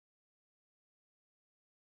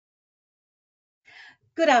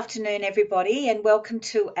Good afternoon, everybody, and welcome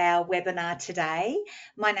to our webinar today.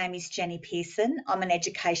 My name is Jenny Pearson. I'm an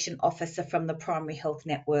Education Officer from the Primary Health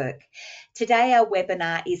Network. Today, our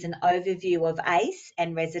webinar is an overview of ACE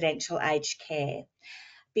and residential aged care.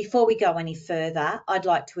 Before we go any further, I'd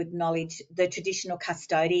like to acknowledge the traditional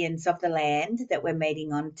custodians of the land that we're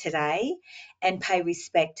meeting on today and pay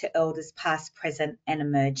respect to elders past, present and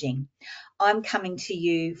emerging. I'm coming to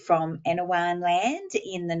you from Enewan land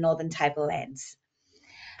in the Northern Tablelands.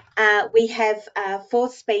 We have four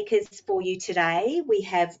speakers for you today. We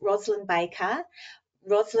have Rosalind Baker.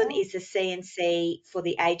 Rosalind is the CNC for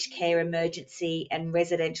the Aged Care Emergency and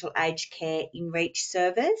Residential Aged Care in Reach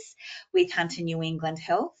service with Hunter New England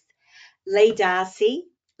Health. Lee Darcy.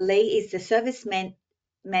 Lee is the Service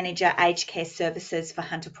Manager Aged Care Services for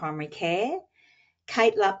Hunter Primary Care.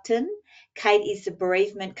 Kate Lupton. Kate is the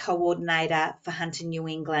Bereavement Coordinator for Hunter New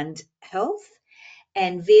England Health.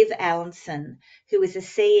 And Viv Allenson, who is the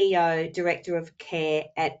CEO, Director of Care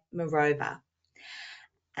at Maroba.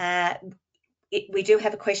 We do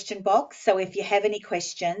have a question box, so if you have any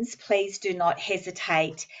questions, please do not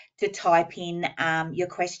hesitate to type in your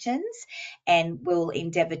questions and we'll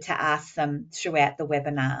endeavour to ask them throughout the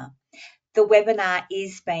webinar. The webinar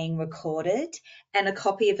is being recorded and a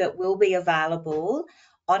copy of it will be available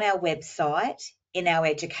on our website in our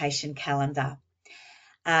education calendar.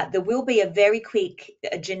 There will be a very quick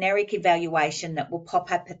generic evaluation that will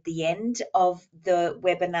pop up at the end of the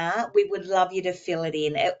webinar. We would love you to fill it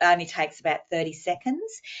in. It only takes about 30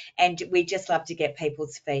 seconds and we just love to get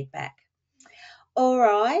people's feedback. All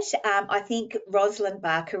right, I think Rosalind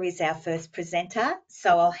Baker is our first presenter,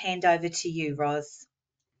 so I'll hand over to you, Ros.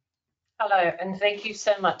 Hello, and thank you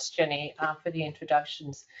so much, Jenny, for the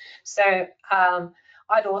introductions. So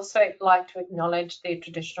I'd also like to acknowledge the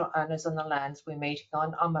traditional owners on the lands we're meeting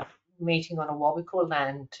on. I'm meeting on a Wabakal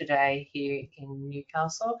land today here in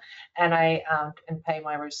Newcastle, and I pay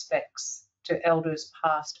my respects to elders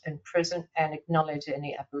past and present and acknowledge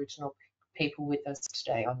any Aboriginal people with us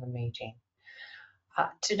today on the meeting.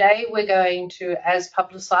 Today we're going to, as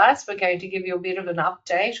publicised, we're going to give you a bit of an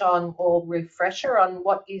update on or refresher on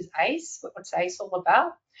what is ACE, what's ACE all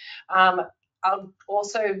about.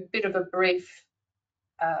 Also a bit of a brief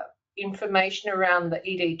information around the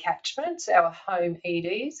ED catchments, our home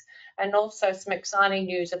EDs, and also some exciting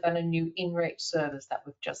news about a new in-reach service that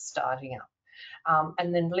we're just starting up.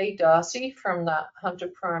 And then Lee Darcy from the Hunter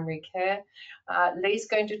Primary Care. Lee's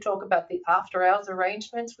going to talk about the after-hours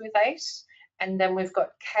arrangements with ACE. And then we've got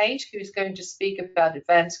Kate, who's going to speak about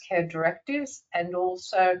advanced care directives. And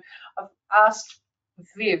also I've asked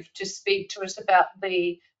Viv to speak to us about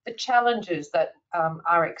the challenges that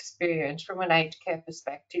are experienced from an aged care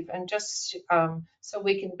perspective, and just so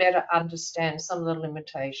we can better understand some of the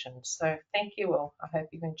limitations. So thank you all. I hope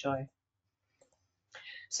you enjoy.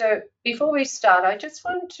 So before we start, I just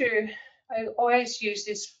want to, I always use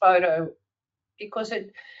this photo because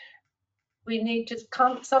we need to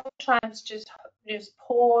sometimes just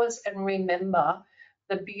pause and remember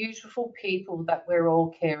the beautiful people that we're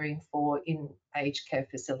all caring for in aged care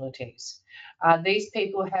facilities. These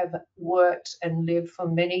people have worked and lived for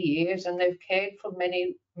many years, and they've cared for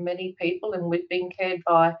many, many people, and we've been cared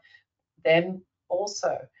by them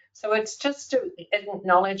also. So it's just an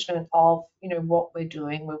acknowledgement of, what we're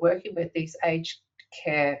doing. We're working with these aged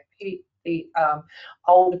care, the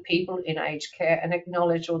older people in aged care, and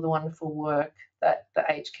acknowledge all the wonderful work that the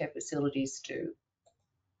aged care facilities do.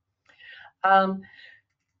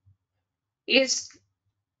 Is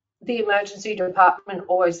the emergency department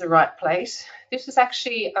always the right place? This is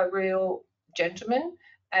actually a real gentleman,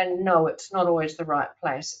 and no, it's not always the right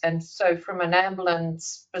place. And so from an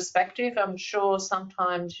ambulance perspective, I'm sure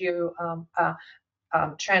sometimes you are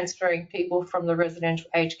transferring people from the residential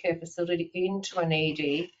aged care facility into an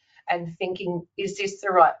ED and thinking, is this the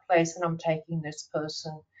right place? And I'm taking this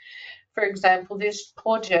person. For example, this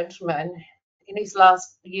poor gentleman, in his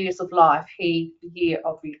last year of life, he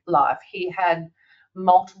had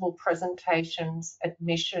multiple presentations,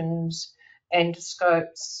 admissions,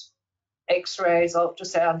 endoscopes, x-rays,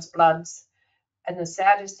 ultrasounds, bloods. And the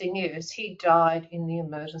saddest thing is he died in the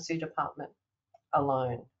emergency department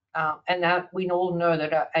alone. And that we all know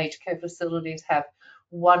that our aged care facilities have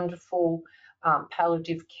wonderful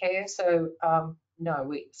palliative care. So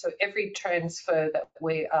so every transfer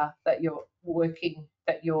that you're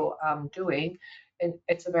doing, and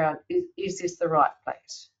it's about is this the right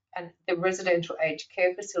place? And the residential aged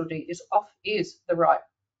care facility is the right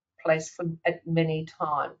place at many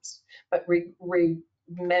times, but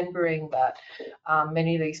remembering that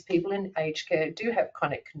many of these people in aged care do have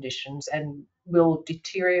chronic conditions, and will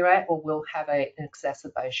deteriorate or will have an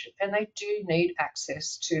exacerbation, and they do need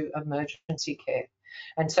access to emergency care.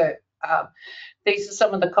 And so these are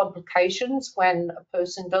some of the complications when a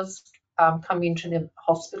person does come into the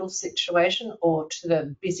hospital situation or to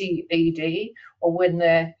the busy ED, or when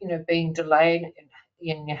they're being delayed and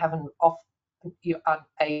you're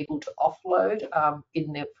unable to offload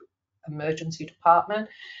in the emergency department.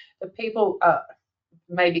 The people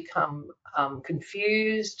may become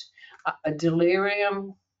confused, a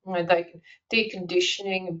delirium,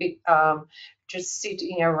 deconditioning, a bit, just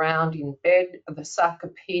sitting around in bed, the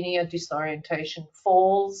sarcopenia, disorientation,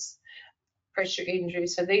 falls, pressure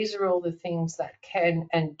injuries. So these are all the things that can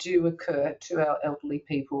and do occur to our elderly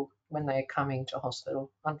people when they're coming to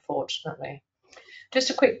hospital, unfortunately. Just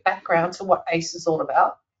a quick background to what ACE is all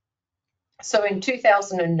about. So in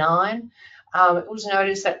 2009, it was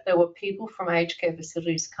noticed that there were people from aged care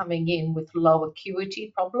facilities coming in with low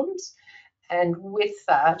acuity problems, and with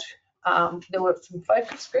that, there were some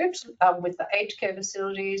focus groups with the aged care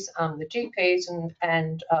facilities, the GPs,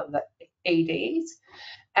 and the EDs,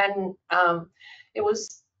 and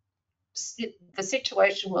the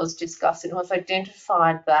situation was discussed, and it was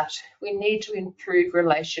identified that we need to improve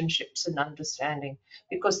relationships and understanding,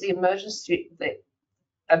 because the emergency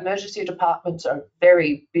departments are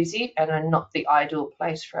very busy and are not the ideal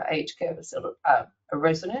place for an aged care facility, a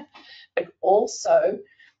resident, but also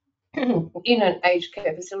in an aged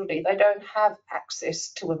care facility, they don't have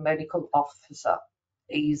access to a medical officer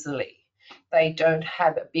easily. They don't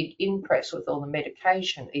have a big impress with all the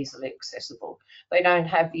medication easily accessible. They don't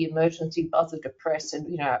have the emergency buzzer to press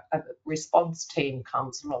and a response team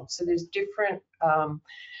comes along. So there's different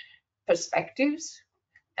perspectives.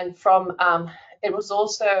 And from it was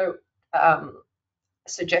also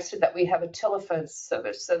suggested that we have a telephone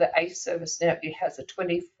service. So the ACE service now has a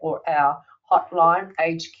 24-hour hotline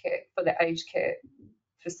for the aged care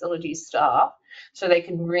facility staff, so they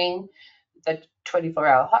can ring the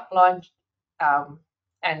 24-hour hotline,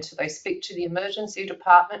 and so they speak to the emergency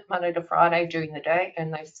department Monday to Friday during the day,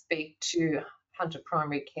 and they speak to Hunter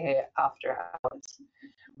Primary Care after hours.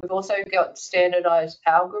 We've also got standardised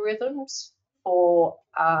algorithms for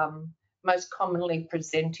most commonly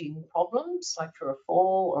presenting problems, like for a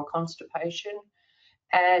fall or constipation.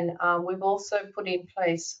 And we've also put in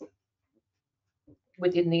place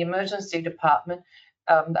within the emergency department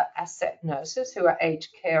the asset nurses, who are aged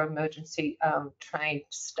care emergency trained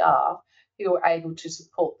staff, who are able to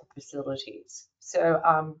support the facilities.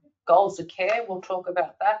 So goals of care, we'll talk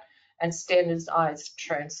about that, and standardised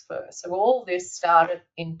transfer. So all this started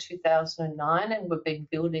in 2009, and we've been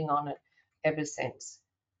building on it ever since.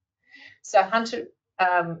 So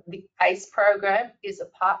the ACE program is a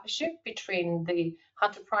partnership between the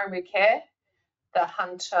Hunter Primary Care, the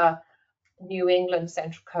Hunter New England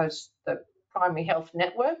Central Coast, the Primary Health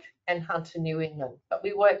Network, and Hunter New England. But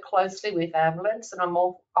we work closely with ambulance, and I'm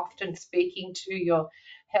often speaking to your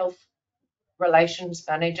health relations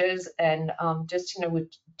managers and just with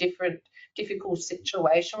different difficult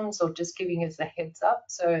situations, or just giving us a heads up.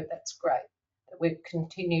 So that's great that we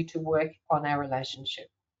continue to work on our relationship.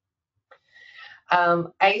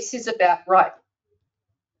 ACE is about right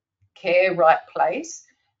care, right place.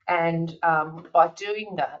 And by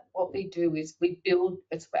doing that, what we do is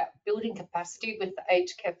it's about building capacity with the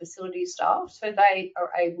aged care facility staff, so they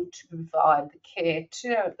are able to provide the care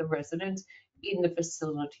to the residents in the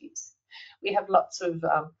facilities. We have lots of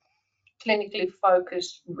clinically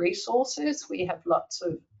focused resources. We have lots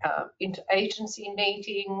of interagency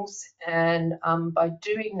meetings, and by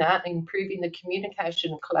doing that, improving the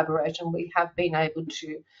communication and collaboration, we have been able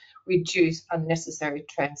to reduce unnecessary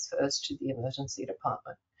transfers to the emergency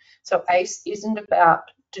department. So ACE isn't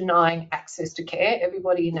about denying access to care.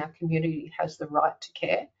 Everybody in our community has the right to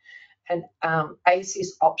care, and ACE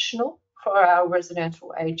is optional for our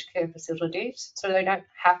residential aged care facilities, so they don't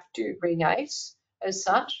have to ring ACE as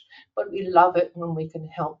such, but we love it when we can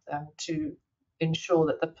help them to ensure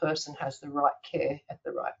that the person has the right care at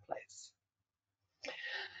the right place.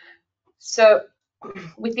 So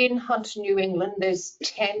within Hunter New England, there's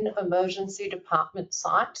 10 emergency department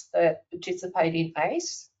sites that participate in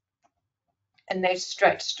ACE, and they're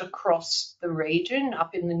stretched across the region,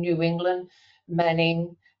 up in the New England,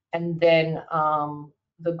 Manning, and then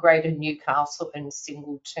the greater Newcastle and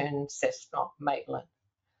Singleton, Cessnock, Maitland.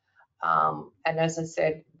 And as I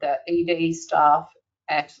said, the ED staff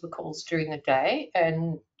answer the calls during the day,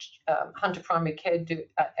 and Hunter Primary Care do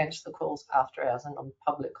answer the calls after hours and on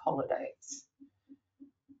public holidays.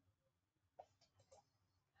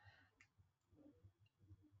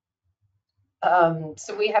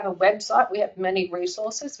 So we have a website. We have many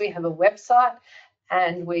resources. We have a website,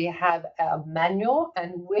 and we have our manual,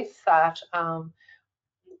 and with that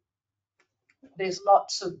there's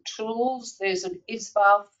lots of tools. There's an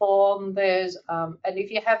ISBA form. There's and if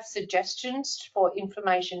you have suggestions for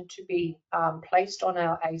information to be placed on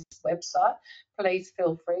our ACE website, please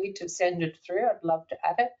feel free to send it through. I'd love to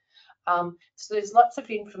add it. So there's lots of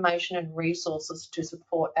information and resources to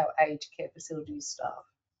support our aged care facilities staff.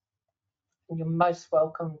 And you're most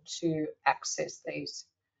welcome to access these.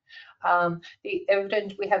 We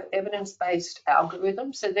have evidence-based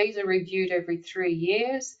algorithms. So these are reviewed every 3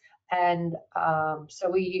 years. And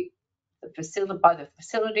so by the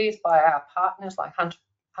facilities, by our partners like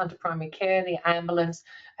Hunter Primary Care, the ambulance,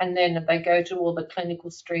 and then they go to all the clinical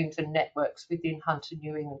streams and networks within Hunter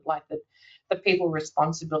New England, like the people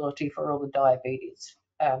responsibility for all the diabetes.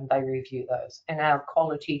 They review those, and our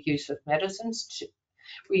quality use of medicines to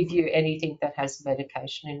review anything that has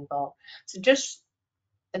medication involved. So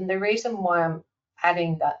and the reason why I'm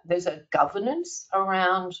adding that, there's a governance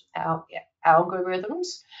around our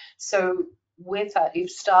algorithms. So with that,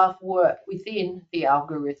 if staff work within the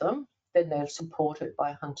algorithm, then they're supported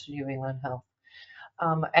by Hunter New England Health.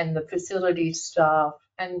 And the facility staff,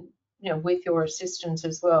 and with your assistance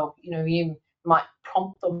as well, you might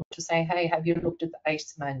prompt them to say, hey, have you looked at the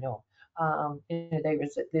ACE manual?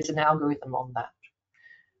 There's an algorithm on that.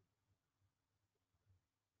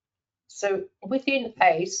 So within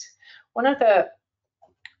ACE, one of the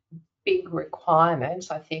big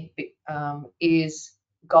requirements, I think, is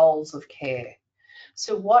goals of care.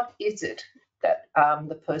 So what is it that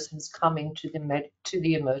the person's coming to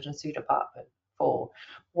the emergency department for?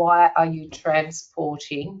 Why are you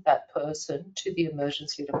transporting that person to the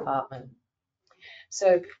emergency department?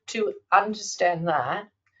 So to understand that,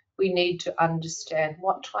 we need to understand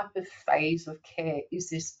what type of phase of care is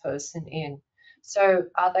this person in. So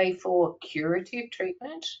are they for curative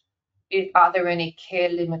treatment? Are there any care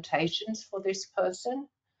limitations for this person?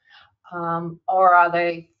 Or are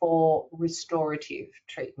they for restorative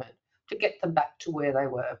treatment to get them back to where they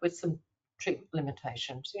were with some treatment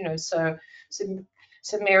limitations? So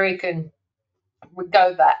Mary would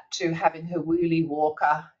go back to having her wheelie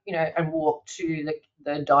walker, and walk to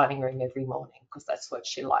the dining room every morning because that's what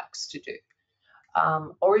she likes to do.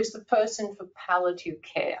 Or is the person for palliative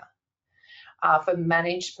care, for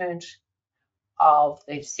management of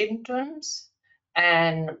their symptoms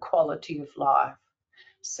and quality of life?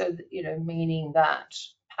 So, meaning that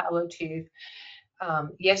palliative,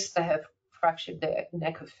 yes, they have fractured their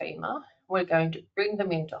neck or femur. We're going to bring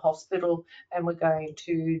them into hospital and we're going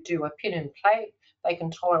to do a pin and plate. They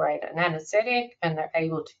can tolerate an anaesthetic and they're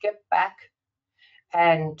able to get back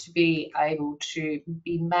and to be able to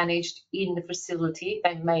be managed in the facility.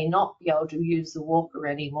 They may not be able to use the walker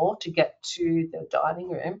anymore to get to the dining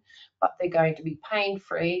room, but they're going to be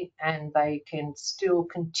pain-free and they can still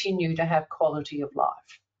continue to have quality of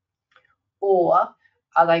life. Or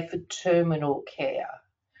are they for terminal care?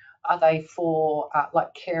 Are they for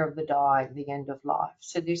like care of the dying, the end of life?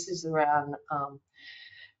 So this is around,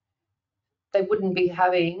 they wouldn't be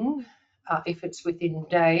having, if it's within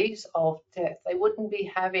days of death, they wouldn't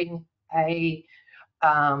be having an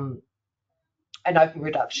open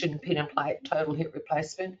reduction, pin and plate, total hip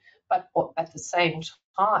replacement, but at the same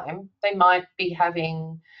time, they might be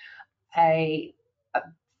having a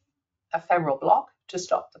femoral block to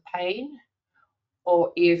stop the pain.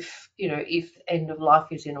 Or if end of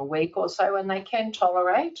life is in a week or so and they can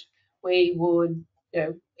tolerate, we would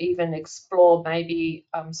even explore maybe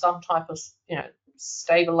some type of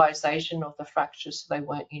stabilization of the fracture so they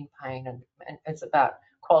weren't in pain, and it's about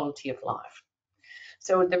quality of life.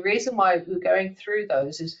 So the reason why we're going through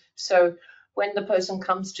those is so when the person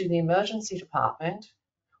comes to the emergency department,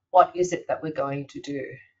 what is it that we're going to do,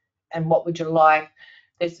 and what would you like?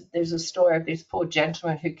 There's a story of this poor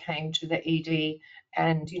gentleman who came to the ED,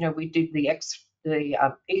 and we did the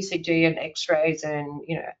ECG and X-rays, and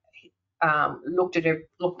looked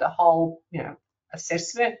the whole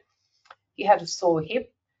assessment. He had a sore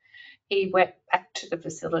hip. He went back to the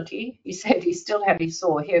facility. He said he still had his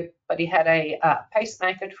sore hip, but he had a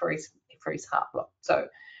pacemaker for his heart block. So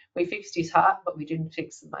we fixed his heart, but we didn't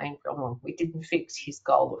fix the main problem. We didn't fix his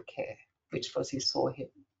goal of care, which was his sore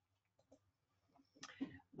hip.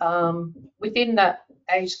 Within that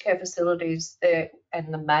aged care facilities there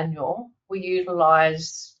and the manual, we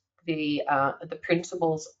utilise the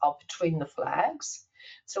principles of between the flags.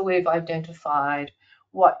 So we've identified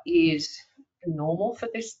what is normal for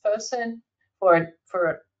this person, for an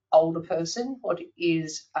older person, what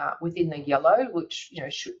is within the yellow, which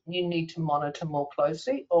you need to monitor more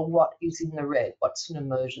closely, or what is in the red, what's an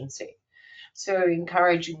emergency. So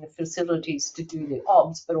encouraging the facilities to do the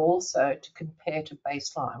OBS, but also to compare to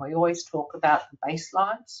baseline. We always talk about the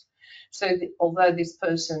baselines. So although this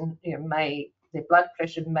person, their blood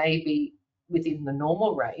pressure may be within the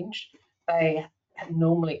normal range, they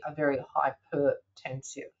normally are very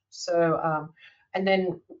hypertensive. So, and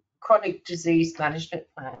then chronic disease management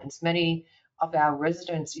plans. Many of our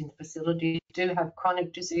residents in the facility do have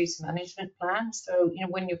chronic disease management plans. So,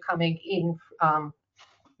 when you're coming in,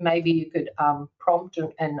 maybe you could prompt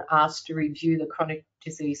and ask to review the chronic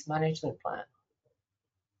disease management plan.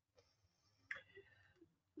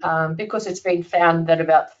 Because it's been found that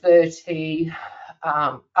about 30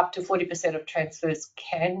 up to 40% of transfers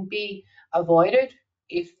can be avoided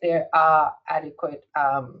if there are adequate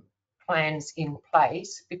plans in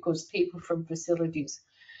place, because people from facilities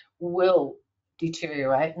will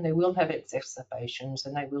deteriorate and they will have exacerbations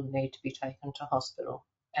and they will need to be taken to hospital.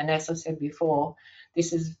 And as I said before,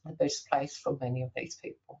 this is the best place for many of these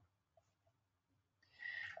people.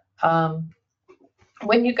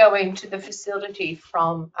 When you go into the facility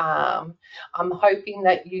from, I'm hoping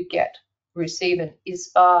that you receive an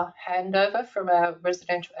ISBA handover from our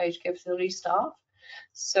residential aged care facility staff.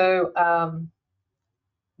 So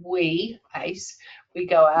we, ACE, we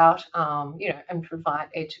go out, and provide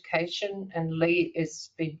education, and Lee has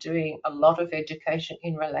been doing a lot of education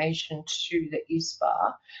in relation to the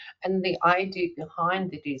ISBA. And the idea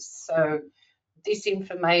behind it is, so this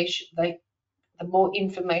information, the more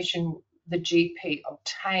information the GP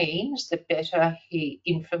obtains, the better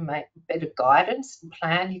better guidance and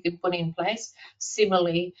plan he can put in place.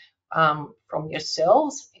 Similarly, from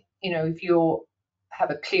yourselves, if you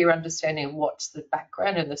have a clear understanding of what's the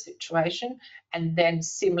background and the situation, and then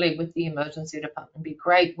similarly with the emergency department, it'd be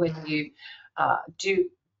great when you do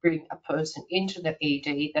bring a person into the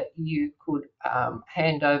ED that you could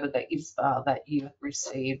hand over the ISBA that you've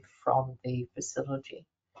received from the facility.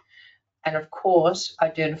 And of course,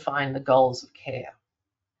 identifying the goals of care.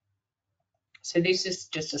 So this is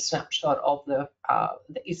just a snapshot of the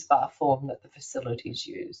ISBA form that the facilities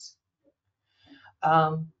use.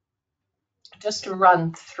 Just to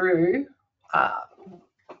run through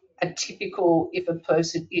a typical, if a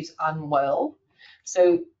person is unwell.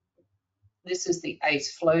 So this is the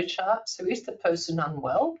ACE flow chart. So is the person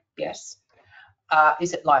unwell? Yes.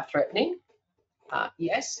 Is it life-threatening?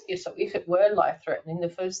 Yes. So if it were life-threatening, the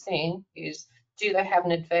first thing is, do they have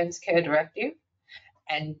an advanced care directive?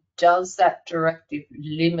 And does that directive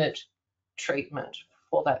limit treatment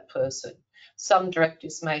for that person? Some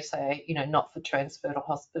directives may say, not for transfer to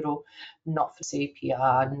hospital, not for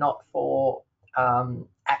CPR, not for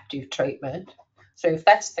active treatment. So if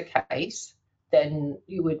that's the case, then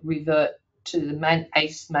you would revert to the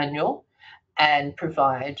ACE manual and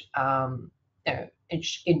provide,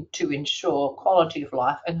 to ensure quality of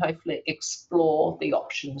life and hopefully explore the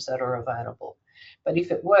options that are available. But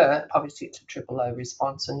if it were, obviously it's a O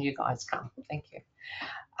response and you guys come. Thank you.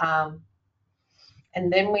 And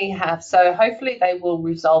then we have, so hopefully they will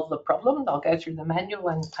resolve the problem. They'll go through the manual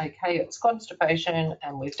and, okay, it's constipation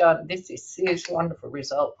and we've done this wonderful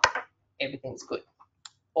result. Everything's good.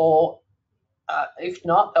 Or if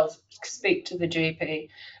not, they'll speak to the GP.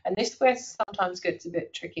 And this where sometimes gets a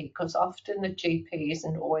bit tricky, because often the GP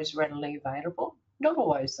isn't always readily available. Not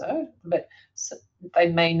always though, but they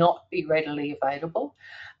may not be readily available.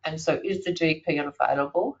 And so is the GP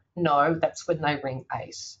available? No, that's when they ring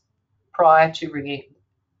ACE, prior to ringing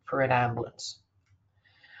for an ambulance.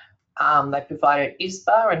 They provide an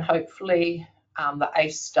ISBA, and hopefully the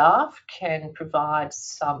ACE staff can provide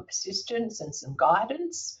some assistance and some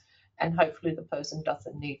guidance, and hopefully the person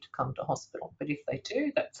doesn't need to come to hospital. But if they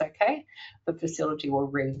do, that's okay. The facility will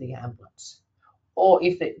ring the ambulance. Or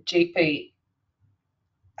if the GP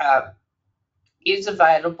is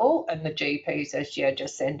available and the GP says, yeah,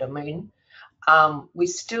 just send them in, we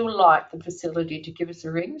still like the facility to give us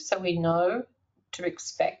a ring so we know to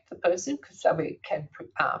expect the person, because so we can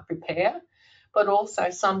prepare. But also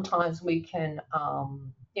sometimes we can,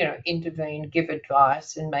 intervene, give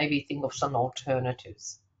advice, and maybe think of some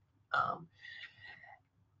alternatives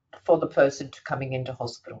for the person to coming into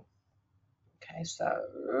hospital. Okay,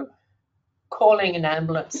 so calling an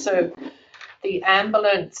ambulance. So the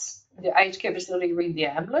ambulance, the aged care facility ring the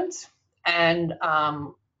ambulance, and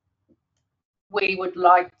we would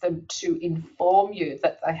like them to inform you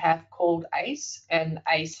that they have called ACE, and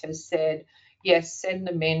ACE has said, yes, send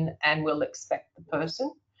them in and we'll expect the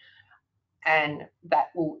person. And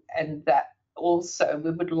that also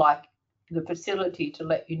we would like the facility to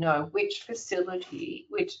let you know which facility,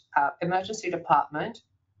 which emergency department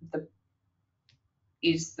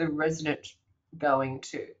is the resident going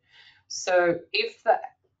to. So if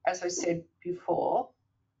as I said before,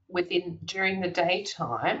 during the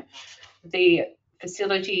daytime, the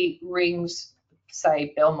facility rings,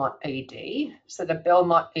 say, Belmont ED. So the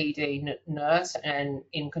Belmont ED nurse, and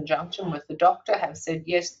in conjunction with the doctor, have said,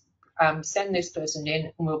 yes, send this person in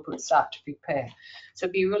and we'll start to prepare. So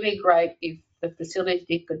it'd be really great if the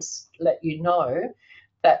facility could let you know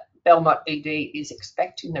that Belmont ED is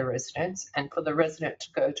expecting the residents, and for the resident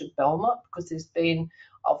to go to Belmont, because there's been,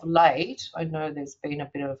 of late, I know there's been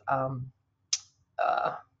a bit of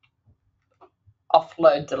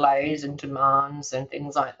offload delays and demands and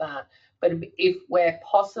things like that. But if where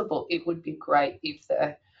possible, it would be great if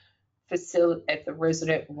the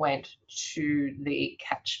resident went to the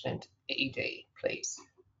catchment ED, please.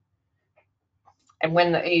 And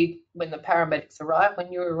when the paramedics arrive,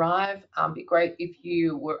 when you arrive, it'd be great if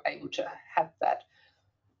you were able to have that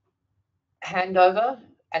handover,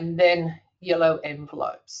 and then yellow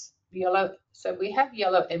envelopes. So we have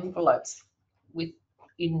yellow envelopes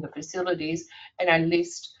within the facilities, and I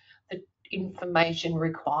list the information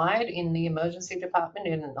required in the emergency department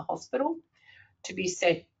and in the hospital to be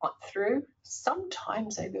sent through.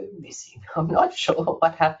 Sometimes they go missing. I'm not sure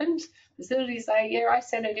what happened. Facilities say, yeah, I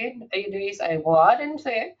sent it in. ED say, well, I didn't see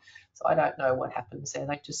it. So I don't know what happens there.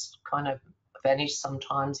 They just kind of vanish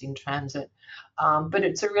sometimes in transit. But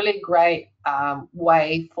it's a really great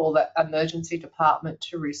way for the emergency department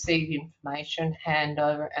to receive information,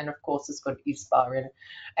 handover, and of course it's got ISBA in it.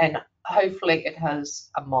 And hopefully it has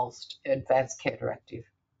a MOLST, Advanced Care Directive.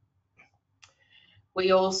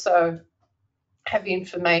 We also have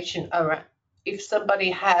information around if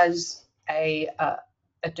somebody has a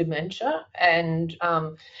dementia, and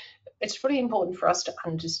it's really important for us to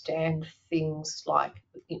understand things like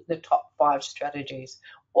the top 5 strategies.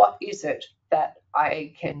 What is it that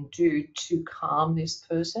I can do to calm this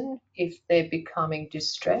person if they're becoming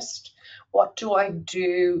distressed? What do I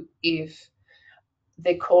do if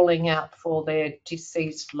they're calling out for their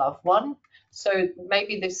deceased loved one? So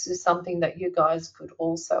maybe this is something that you guys could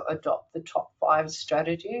also adopt, the top 5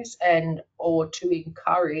 strategies, or to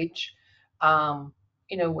encourage,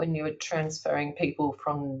 when you're transferring people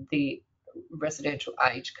from the residential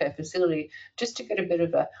aged care facility, just to get a bit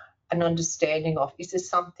of an understanding of, is there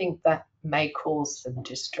something that may cause them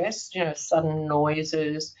distress, sudden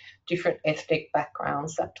noises, different ethnic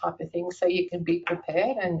backgrounds, that type of thing, so you can be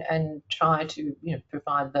prepared and try to,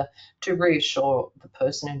 provide to reassure the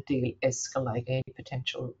person and de-escalate any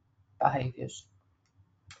potential behaviours.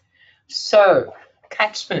 So,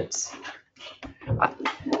 catchments.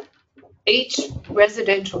 Each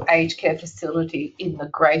residential aged care facility in the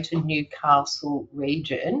Greater Newcastle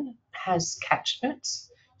region has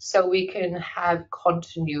catchments, so we can have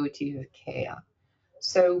continuity of care.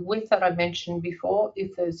 So with that, I mentioned before,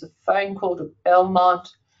 if there's a phone call to Belmont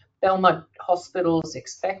Hospital is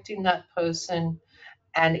expecting that person,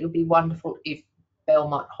 and it would be wonderful if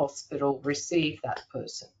Belmont Hospital received that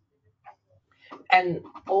person. And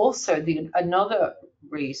also another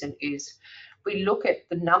reason is we look at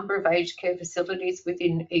the number of aged care facilities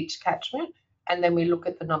within each catchment, and then we look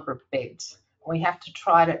at the number of beds. We have to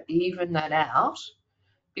try to even that out,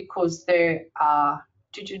 because there are,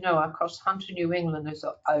 did you know, across Hunter, New England, there's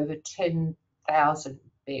over 10,000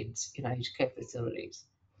 beds in aged care facilities.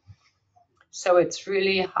 So it's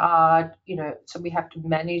really hard, so we have to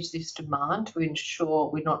manage this demand to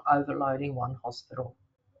ensure we're not overloading one hospital.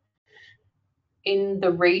 In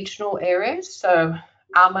the regional areas, so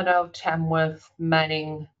Armidale, Tamworth,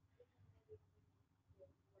 Manning,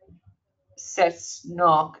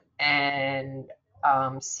 Cessnock, and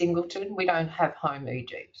Singleton, we don't have home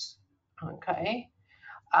EDs, okay?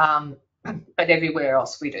 But everywhere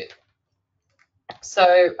else we do.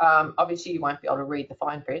 So obviously you won't be able to read the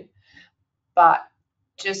fine print, but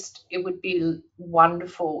it would be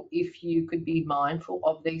wonderful if you could be mindful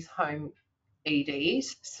of these home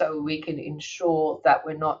EDs, so we can ensure that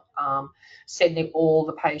we're not sending all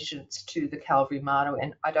the patients to the Calvary Mater.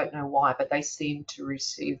 And I don't know why, but they seem to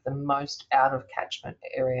receive the most out of catchment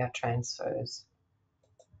area transfers.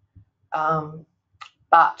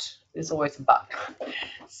 But there's always a but.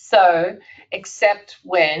 So, except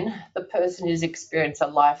when the person has experienced a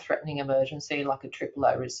life-threatening emergency, like a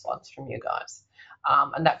AAO response from you guys.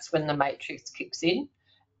 And that's when the matrix kicks in,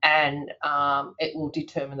 and it will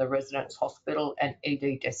determine the resident's hospital and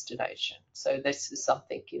ED destination. So this is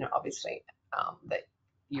something, obviously that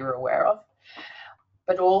you're aware of.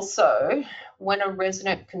 But also, when a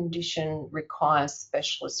resident condition requires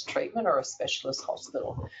specialist treatment or a specialist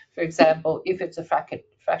hospital, for example, if it's a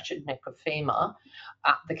fractured neck or femur,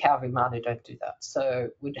 the Calvary Mater don't do that. So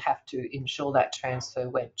we'd have to ensure that transfer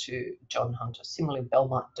went to John Hunter. Similarly,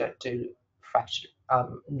 Belmont don't do fractured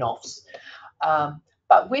NOFs.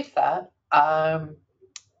 But with that,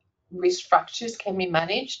 risk fractures can be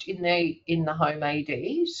managed in the home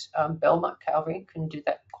EDs. Belmont Calvary can do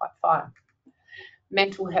that quite fine.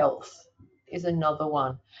 Mental health is another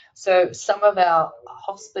one. So some of our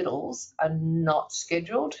hospitals are not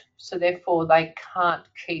scheduled, so therefore they can't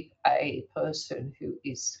keep a person who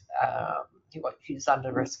is who's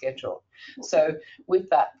under a schedule. So with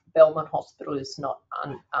that, Belmont Hospital is not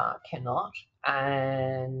cannot,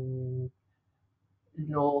 and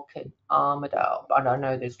nor can Armidale. But I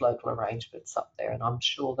know there's local arrangements up there, and I'm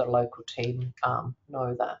sure the local team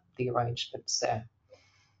know that the arrangements there.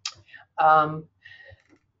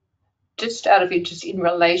 Just out of interest, in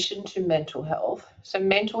relation to mental health, so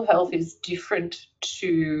mental health is different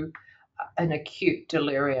to an acute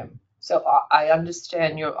delirium. So I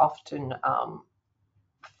understand you're often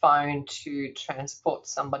phoned to transport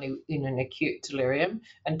somebody in an acute delirium,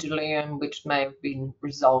 and delirium which may have been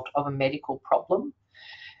result of a medical problem.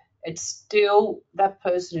 It's still, that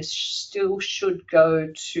person still should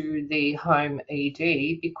go to the home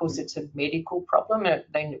ED because it's a medical problem.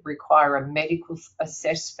 They require a medical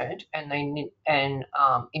assessment and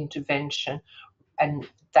intervention, and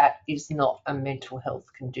that is not a mental health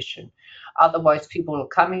condition. Otherwise, people are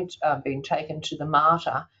coming, being taken to the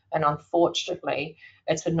MARTA, and unfortunately,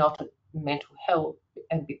 it's not a mental health,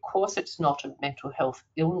 and because it's not a mental health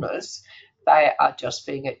illness, they are just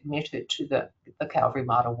being admitted to the Calvary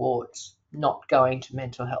MARTA wards, not going to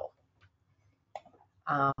mental health.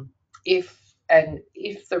 If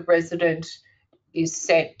the resident is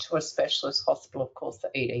sent to a specialist hospital, of course the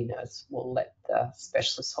ED nurse will let the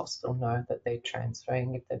specialist hospital know that they're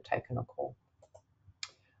transferring if they've taken a call.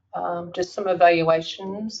 Just some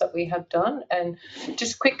evaluations that we have done, and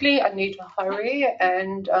just quickly I need to hurry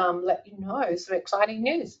and let you know some exciting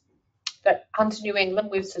news. That Hunter New England,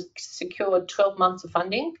 we've secured 12 months of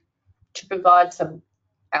funding to provide some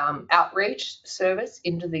outreach service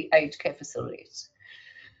into the aged care facilities.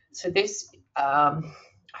 So this,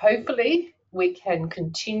 hopefully we can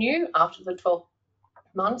continue after the 12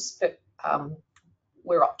 months, but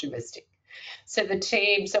we're optimistic. So the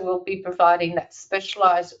team, we'll be providing that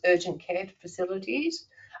specialised urgent care facilities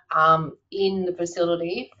in the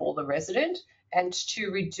facility for the resident, and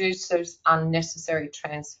to reduce those unnecessary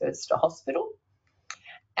transfers to hospital,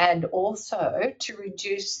 and also to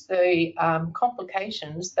reduce the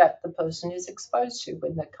complications that the person is exposed to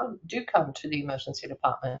when they do come to the emergency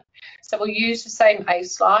department. So we'll use the same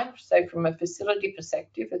ACE line, so from a facility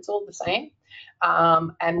perspective, it's all the same,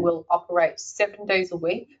 and we'll operate 7 days a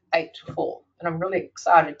week, 8 to 4. And I'm really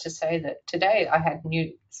excited to say that today I had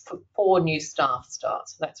 4 new staff start,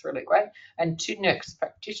 so that's really great, and 2 nurse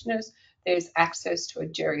practitioners. There's access to a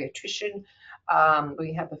geriatrician.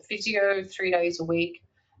 We have a physio 3 days a week,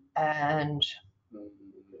 and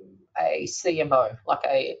a CMO, like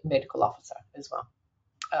a medical officer as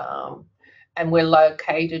well. And we're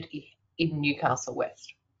located in Newcastle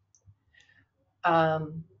West.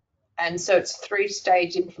 And so it's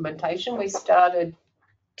 3-stage implementation. We started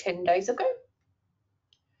 10 days ago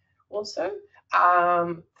also,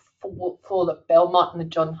 for the Belmont and the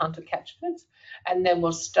John Hunter catchments. And then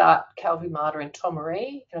we'll start Calvary MARTA and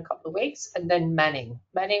Tomaree in a couple of weeks, and then Manning.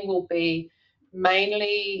 Manning will be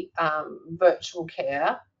mainly virtual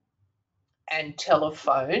care and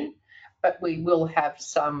telephone, but we will have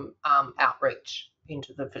some outreach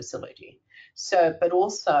into the facility. So, but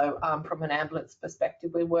also from an ambulance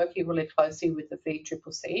perspective, we're working really closely with the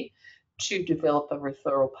VCCC to develop a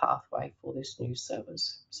referral pathway for this new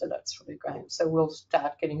service. So that's really great. So we'll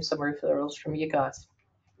start getting some referrals from you guys.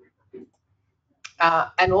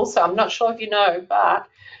 And also, I'm not sure if you know, but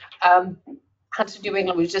Hunter New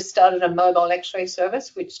England, we've just started a mobile X-ray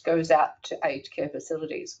service which goes out to aged care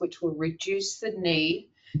facilities, which will reduce the need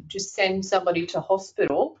to send somebody to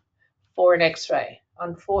hospital for an X-ray.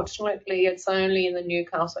 Unfortunately, it's only in the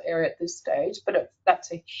Newcastle area at this stage, but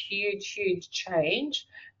that's a huge, huge change.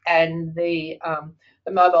 And the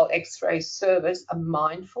mobile X-ray service are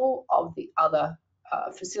mindful of the other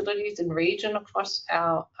facilities and region across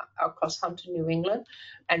Hunter New England,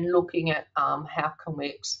 and looking at how can we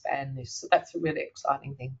expand this. So that's a really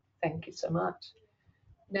exciting thing. Thank you so much.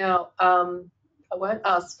 Now, I won't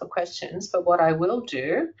ask for questions, but what I will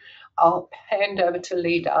do, I'll hand over to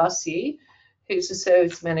Lee Darcy, who's the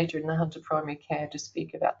service manager in the Hunter Primary Care, to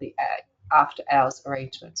speak about the after hours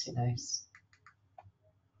arrangements in ACE.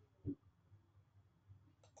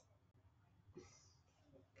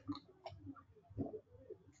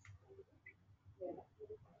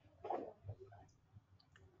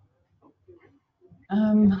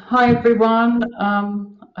 Hi everyone.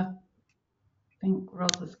 think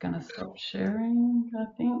Roz is going to stop sharing, I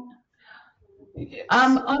think. Yes.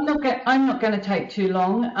 I'm not going to take too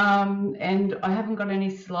long, and I haven't got any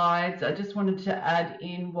slides. I just wanted to add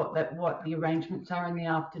in what the arrangements are in the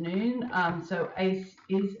afternoon. So ACE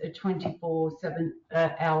is a 24/7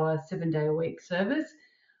 hour, 7-day-a-week service.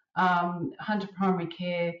 Hunter Primary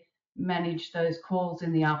Care manage those calls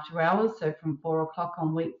in the after hours, so from 4 o'clock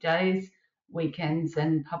on weekdays, weekends,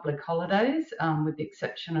 and public holidays, with the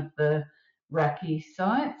exception of the Raki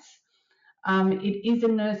sites. It is a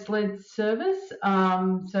nurse-led service,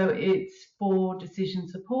 so it's for decision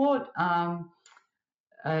support,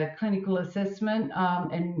 clinical assessment,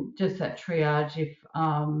 and just that triage if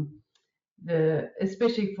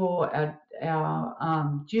especially for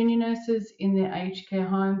our junior nurses in the aged care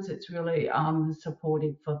homes, it's really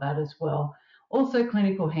supportive for that as well. Also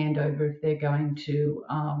clinical handover if they're going to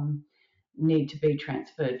need to be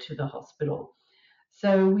transferred to the hospital.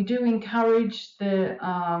 So we do encourage the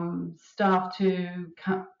staff to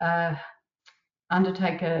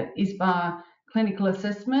undertake a ISBA clinical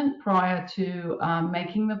assessment prior to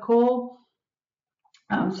making the call,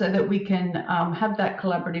 so that we can have that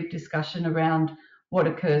collaborative discussion around what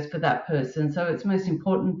occurs for that person. So it's most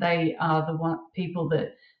important they are the people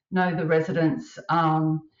that know the residents'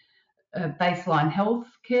 baseline health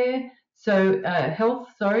care. So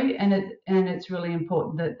and it's really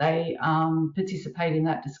important that they participate in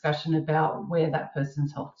that discussion about where that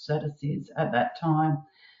person's health status is at that time.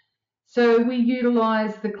 So we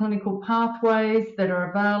utilise the clinical pathways that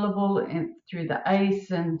are available through the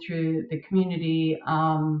ACE and through the community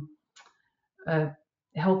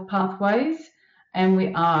health pathways, and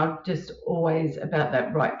we are just always about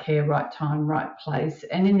that right care, right time, right place.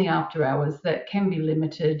 And in the after hours, that can be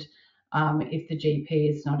limited if the GP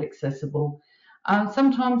is not accessible.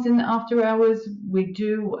 Sometimes in the after hours, we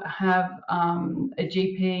do have a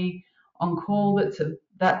GP on call.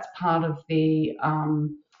 That's part of the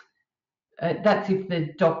that's if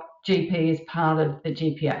the GP is part of the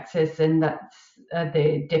GP Access, and that's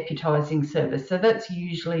their deputising service. So that's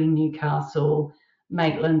usually Newcastle,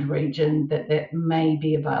 Maitland region that may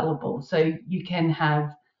be available. So you can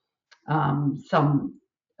have some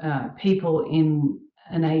people in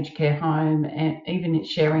an aged care home, and even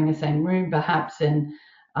sharing the same room perhaps, and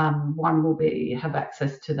one will have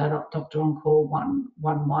access to that doctor on call, one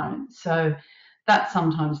won't. So that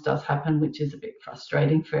sometimes does happen, which is a bit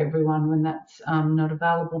frustrating for everyone when that's not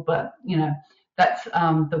available, but that's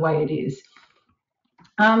the way it is.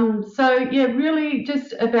 So yeah, really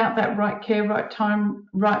just about that right care, right time,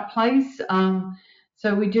 right place.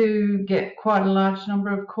 So we do get quite a large number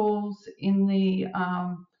of calls in the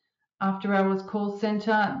after hours call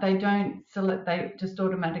centre. They don't select, they just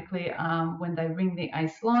automatically, when they ring the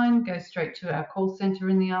ACE line, go straight to our call centre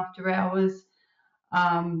in the after hours.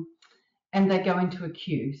 And they go into a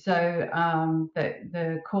queue. So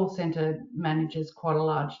the call centre manages quite a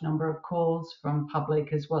large number of calls from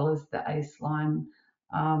public as well as the ACE line,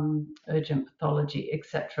 urgent pathology,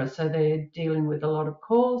 etc. So they're dealing with a lot of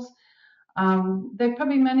calls. They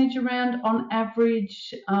probably manage around, on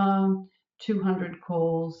average, 200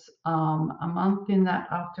 calls a month in that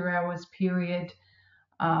after hours period.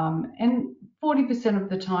 And 40% of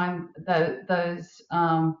the time, those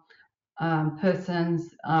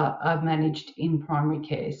persons are managed in primary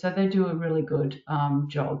care. So they do a really good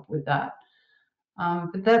job with that.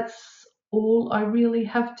 But that's all I really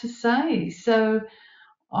have to say. So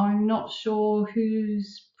I'm not sure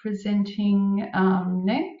who's presenting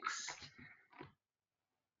next,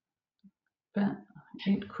 but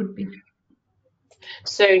it could be.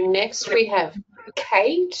 So next we have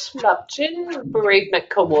Kate Lupton, Bereavement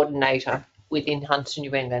Coordinator within Hunter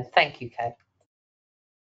New England. Thank you, Kate.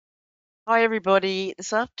 Hi everybody.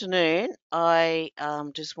 This afternoon I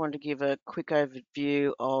just wanted to give a quick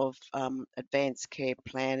overview of advanced care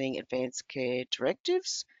planning, advanced care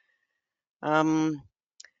directives.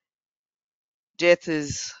 Death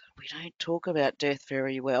is, we don't talk about death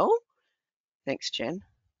very well. Thanks, Jen.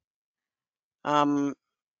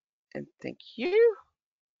 And thank you.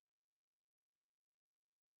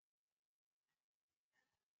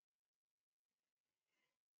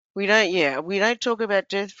 We don't talk about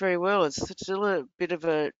death very well. It's still a bit of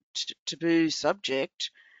a taboo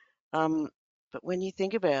subject. But when you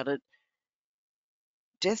think about it,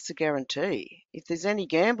 death's a guarantee. If there's any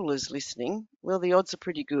gamblers listening, well, the odds are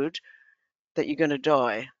pretty good that you're going to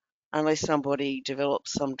die unless somebody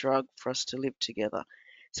develops some drug for us to live together.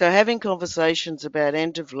 So having conversations about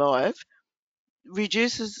end of life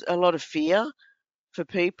reduces a lot of fear for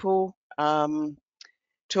people,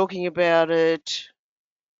 talking about it,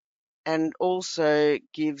 and also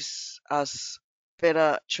gives us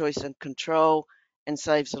better choice and control and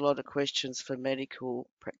saves a lot of questions for medical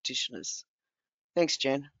practitioners. Thanks,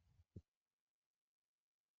 Jen.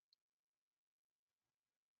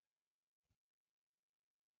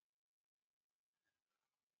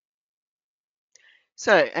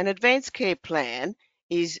 So an advanced care plan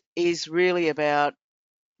is really about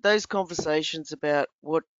those conversations about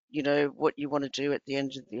what you want to do at the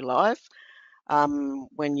end of your life,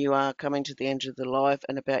 when you are coming to the end of the life,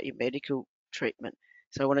 and about your medical treatment.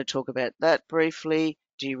 So I want to talk about that briefly.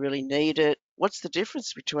 Do you really need it? What's the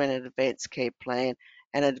difference between an advanced care plan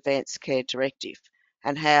and an advanced care directive?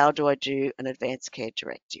 And how do I do an advanced care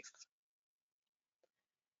directive?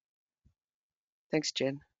 Thanks,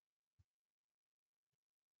 Jen.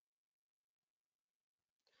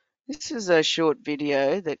 This is a short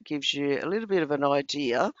video that gives you a little bit of an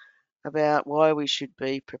idea about why we should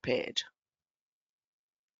be prepared.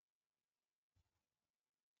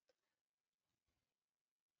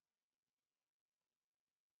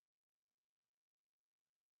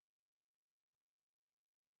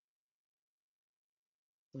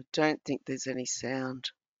 I don't think there's any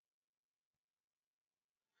sound.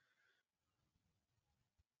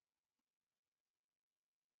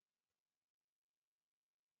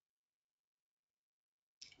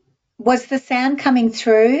 Was the sound coming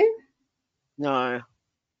through? No.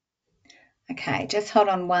 Okay, just hold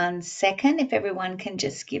on 1 second. If everyone can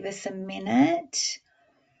just give us a minute.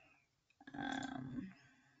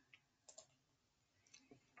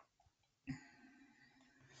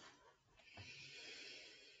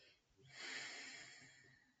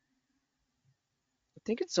 I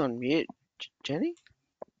think it's on mute, Jenny.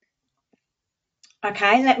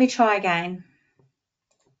 Okay, let me try again.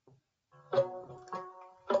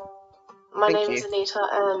 My Thank name is you. Anita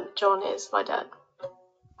and John is my dad.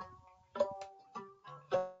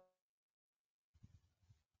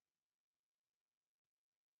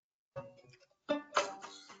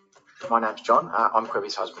 My name's John. I'm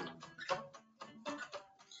Quevy's husband.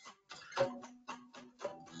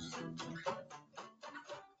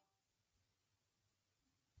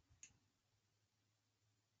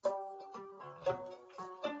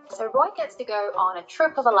 So Roy gets to go on a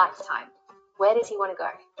trip of a lifetime. Where does he want to go?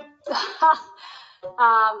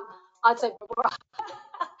 I'd say Bora.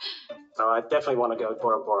 So I definitely want to go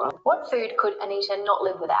Bora Bora. What food could Anita not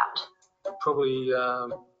live without? Probably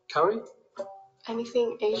curry.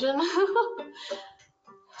 Anything Asian?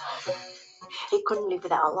 He couldn't live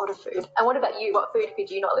without a lot of food. And what about you? What food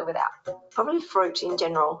could you not live without? Probably fruit in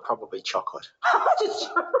general. Probably chocolate.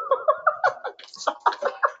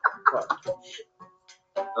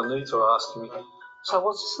 Anita asked me, so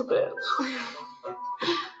what's this about?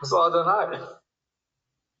 So I don't know.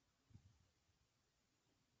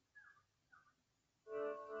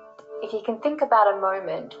 If you can think about a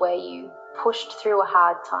moment where you pushed through a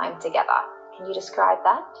hard time together, can you describe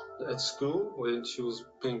that? At school, when she was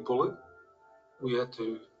being bullied, we had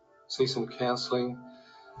to see some counselling.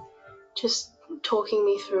 Just talking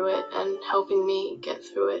me through it and helping me get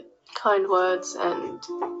through it. Kind words and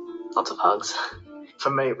lots of hugs. For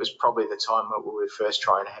me, it was probably the time that we were first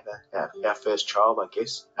trying to have our first child, I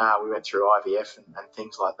guess. We went through IVF and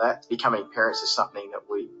things like that. Becoming parents is something that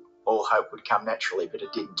we all hoped would come naturally, but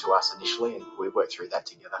it didn't to us initially, and we worked through that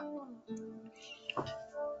together.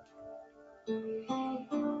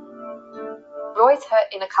 Roy's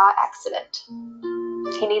hurt in a car accident.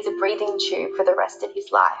 He needs a breathing tube for the rest of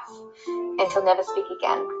his life, and he'll never speak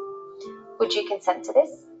again. Would you consent to this?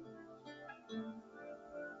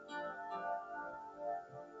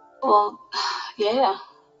 Well, yeah,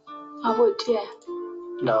 I would, yeah.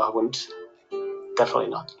 No, I wouldn't.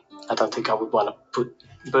 Definitely not. I don't think I would want to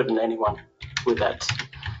burden anyone with that.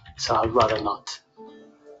 So I'd rather not.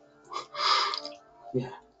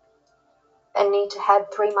 Yeah. Anita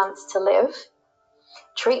had 3 months to live.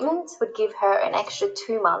 Treatment would give her an extra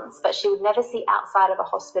 2 months, but she would never see outside of a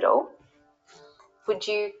hospital. Would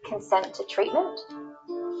you consent to treatment?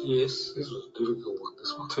 Yes, this was a difficult one.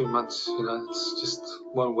 This one, 2 months, it's just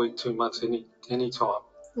 1 week, 2 months, any time.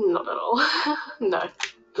 Not at all. No.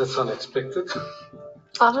 That's unexpected.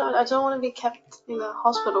 I don't want to be kept in a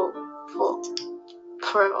hospital for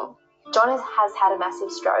forever. John has had a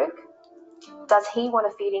massive stroke. Does he want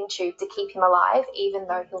a feeding tube to keep him alive, even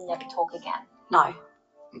though he'll never talk again? No.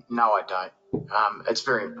 No, I don't. It's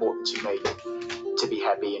very important to me to be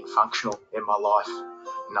happy and functional in my life.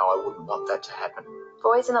 No, I wouldn't want that to happen.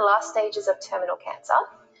 Roy's in the last stages of terminal cancer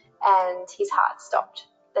and his heart stopped.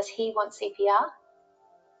 Does he want CPR?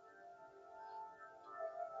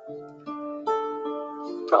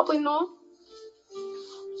 Probably not.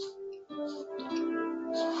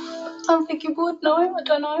 I don't think you would. No, I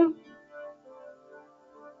don't know.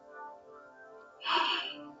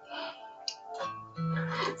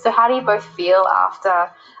 So how do you both feel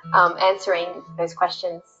after answering those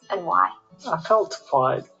questions, and why? It felt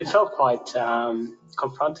quite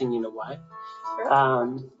confronting in a way.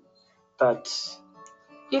 But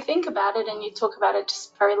you think about it and you talk about it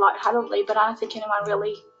just very lightheartedly, but I don't think anyone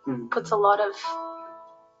really puts a lot of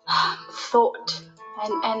thought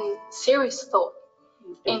and serious thought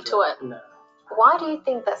into it. No. Why do you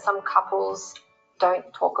think that some couples don't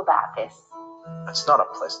talk about this? It's not a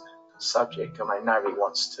pleasant subject. I mean, nobody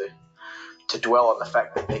wants to dwell on the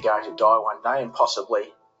fact that they're going to die one day, and possibly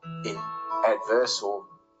in adverse or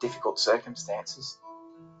difficult circumstances.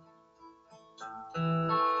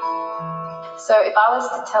 So if I was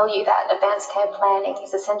to tell you that advanced care planning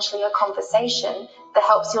is essentially a conversation that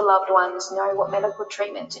helps your loved ones know what medical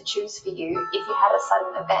treatment to choose for you if you had a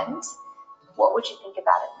sudden event, what would you think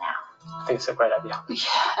about it now? I think it's a great idea.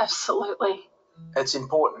 Yeah, absolutely. It's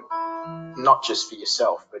important, not just for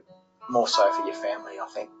yourself, but more so for your family, I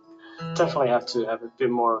think. Definitely have to have a bit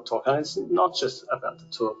more talk, and it's not just about the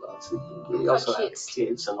two of us. We also have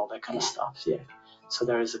kids and all that kind of stuff. Yeah, so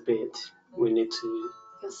there is a bit we need to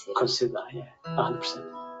consider. Yeah,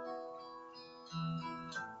 100%.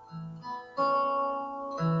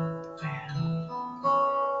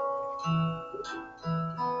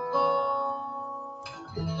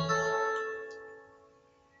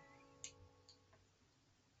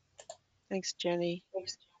 Thanks, Jenny.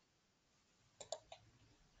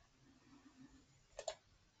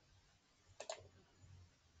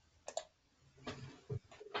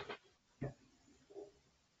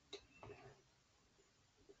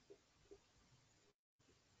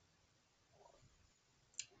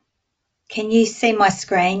 Can you see my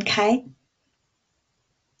screen, Kate?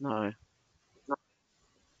 No.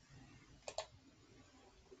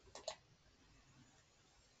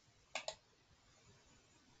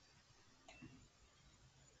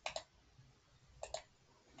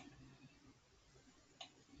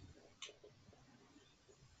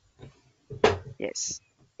 Yes.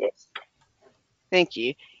 Thank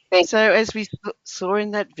you. So as we saw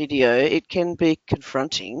in that video, it can be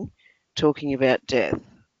confronting talking about death.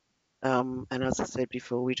 And as I said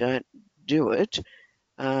before, we don't do it.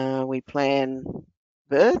 We plan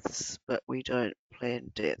births, but we don't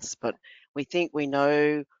plan deaths. But we think we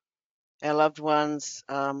know our loved ones.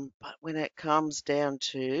 But when it comes down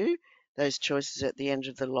to those choices at the end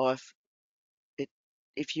of the life,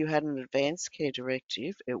 if you had an advanced care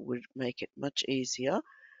directive, it would make it much easier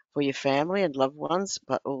for your family and loved ones,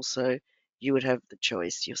 but also you would have the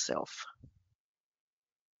choice yourself.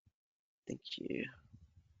 Thank you.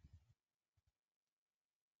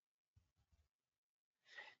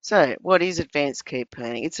 So, what is advanced care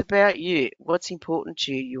planning? It's about you, what's important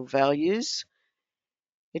to you, your values.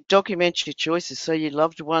 It documents your choices so your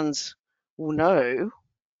loved ones will know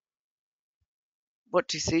what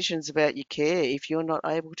decisions about your care if you're not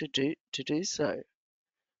able to do so.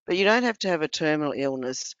 But you don't have to have a terminal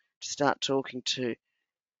illness to start talking to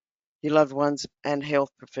your loved ones and health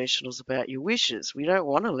professionals about your wishes. We don't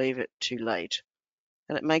want to leave it too late.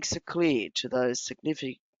 And it makes it clear to those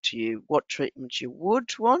significant to you what treatment you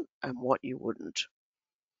would want and what you wouldn't.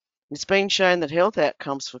 It's been shown that health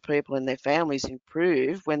outcomes for people and their families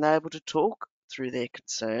improve when they're able to talk through their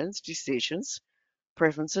concerns, decisions,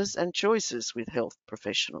 preferences and choices with health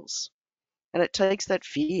professionals. And it takes that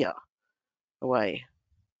fear away.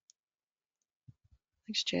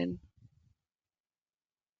 Thanks, Jen.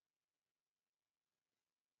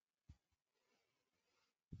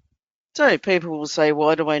 So people will say,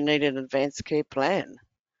 why do I need an advanced care plan?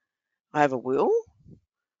 I have a will,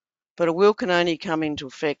 but a will can only come into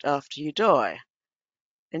effect after you die.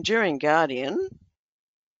 Enduring guardian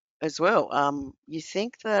as well. You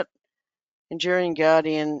think that enduring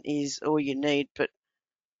guardian is all you need, but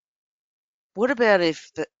what about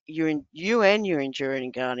if you and your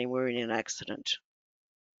enduring guardian were in an accident?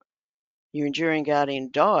 Your enduring guardian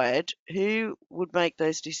died, who would make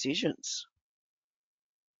those decisions?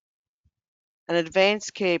 An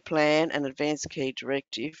advanced care plan and advanced care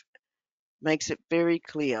directive makes it very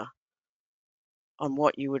clear on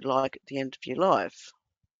what you would like at the end of your life.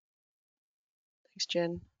 Thanks,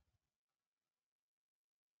 Jen.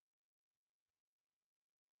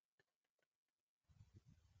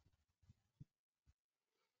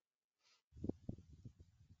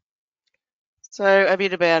 So a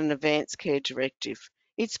bit about an advanced care directive.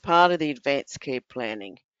 It's part of the advanced care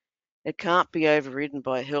planning. It can't be overridden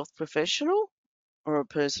by a health professional or a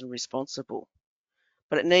person responsible,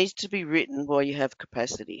 but it needs to be written while you have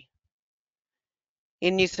capacity.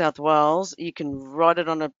 In New South Wales, you can write it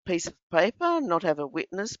on a piece of paper, not have a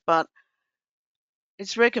witness, but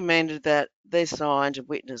it's recommended that they're signed and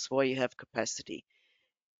witnessed while you have capacity.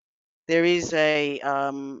 There is a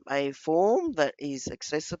form that is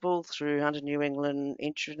accessible through Hunter New England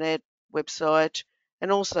intranet website,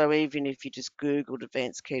 and also even if you just Googled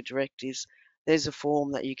Advanced Care Directives, there's a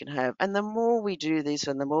form that you can have. And the more we do this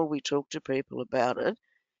and the more we talk to people about it,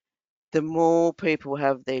 the more people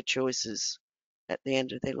have their choices at the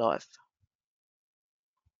end of their life.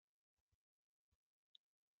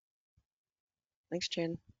 Thanks,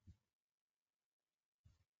 Jen.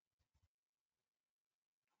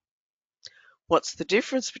 What's the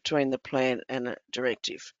difference between the plan and a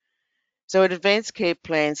directive? So an advanced care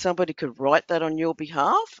plan, somebody could write that on your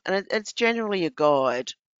behalf, and it's generally a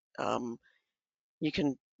guide. You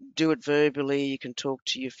can do it verbally, you can talk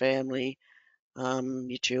to your family,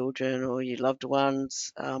 your children or your loved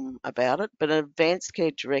ones about it, but an advanced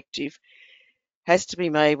care directive has to be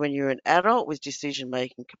made when you're an adult with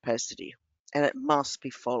decision-making capacity, and it must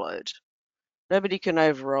be followed. Nobody can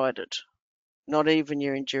override it, not even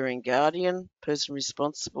your enduring guardian, person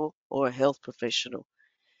responsible, or a health professional.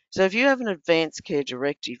 So if you have an advanced care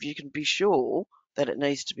directive, you can be sure that it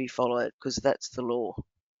needs to be followed because that's the law.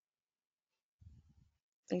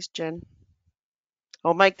 Thanks, Jen.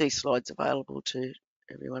 I'll make these slides available to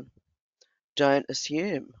everyone. Don't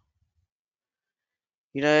assume.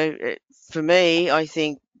 You know, for me, I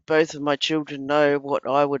think both of my children know what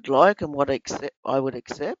I would like and what I would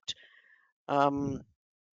accept.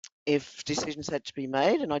 If decisions had to be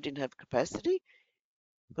made and I didn't have capacity,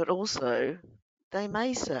 but also they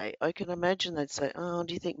may say, I can imagine they'd say, oh,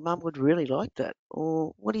 do you think Mum would really like that?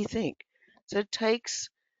 Or what do you think? So it takes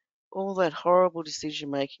all that horrible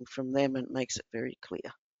decision making from them and makes it very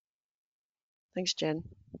clear. Thanks, Jen.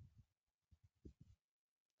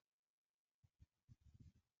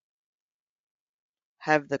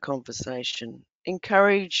 Have the conversation.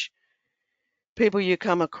 Encourage people you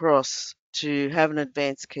come across to have an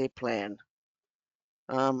advanced care plan.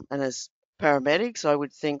 And as paramedics, I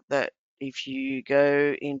would think that if you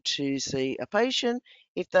go in to see a patient,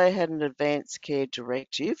 if they had an advanced care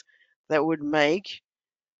directive, that would make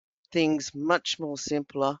things much more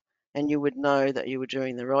simpler and you would know that you were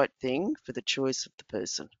doing the right thing for the choice of the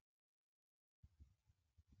person.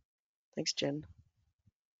 Thanks, Jen.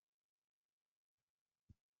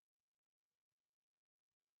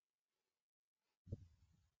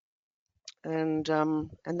 And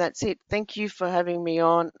that's it. Thank you for having me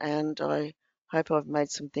on, and I hope I've made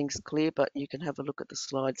some things clear, but you can have a look at the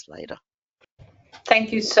slides later.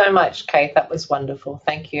 Thank you so much, Kate. That was wonderful.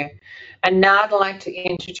 Thank you. And now I'd like to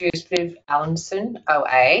introduce Viv Allenson,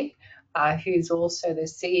 OA, who's also the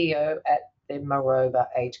CEO at the Maroba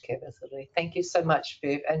Aged Care Facility. Thank you so much,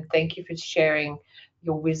 Viv, and thank you for sharing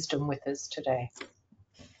your wisdom with us today.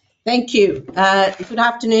 Thank you. Good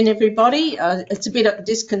afternoon, everybody. It's a bit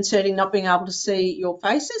disconcerting not being able to see your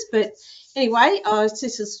faces, but anyway,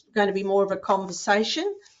 this is going to be more of a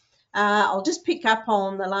conversation. I'll just pick up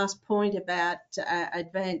on the last point about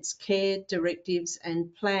advanced care directives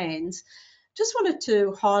and plans. Just wanted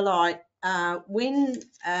to highlight when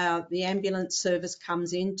the ambulance service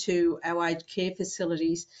comes into our aged care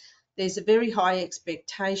facilities, there's a very high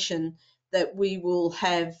expectation that we will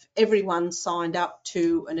have everyone signed up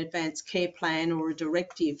to an advanced care plan or a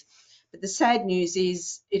directive. But the sad news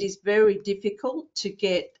is it is very difficult to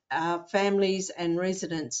get families and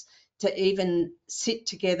residents to even sit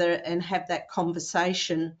together and have that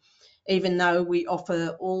conversation, even though we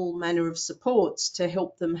offer all manner of supports to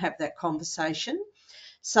help them have that conversation.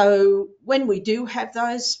 So when we do have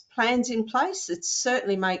those plans in place, it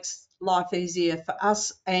certainly makes life easier for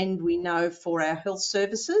us and we know for our health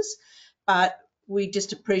services, but we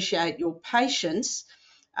just appreciate your patience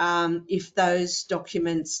if those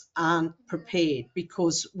documents aren't prepared,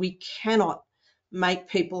 because we cannot make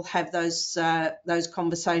people have those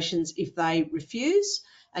conversations if they refuse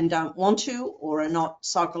and don't want to or are not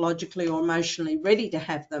psychologically or emotionally ready to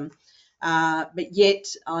have them. But yet,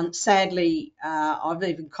 sadly, I've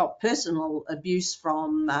even caught personal abuse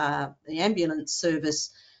from the ambulance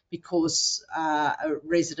service because a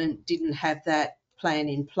resident didn't have that plan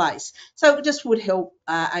in place. So it just would help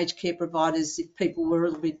aged care providers if people were a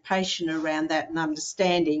little bit patient around that and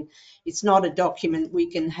understanding it's not a document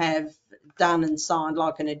we can have done and signed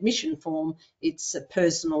like an admission form. It's a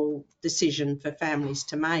personal decision for families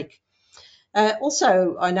to make.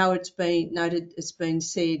 Also, I know it's been noted, it's been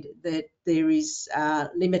said that there is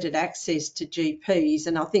limited access to GPs,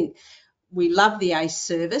 and I think we love the ACE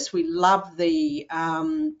service. We love the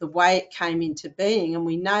way it came into being, and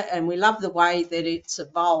we love the way that it's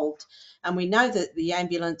evolved. And we know that the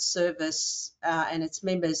ambulance service and its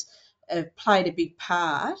members have played a big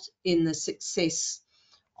part in the success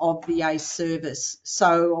of the ACE service.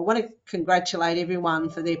 So I want to congratulate everyone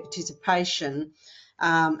for their participation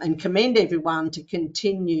and commend everyone to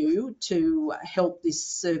continue to help this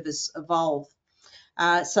service evolve.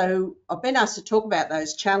 So I've been asked to talk about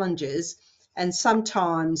those challenges, and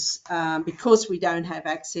sometimes because we don't have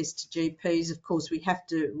access to GPs, of course, we have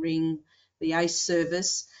to ring the ACE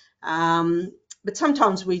service, but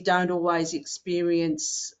sometimes we don't always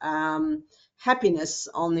experience happiness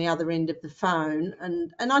on the other end of the phone,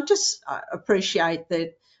 and I just appreciate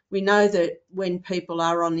that we know that when people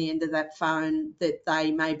are on the end of that phone that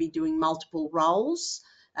they may be doing multiple roles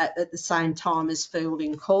at the same time as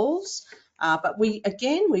fielding calls. But we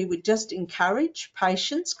would just encourage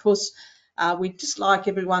patience. Of course, we'd just like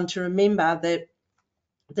everyone to remember that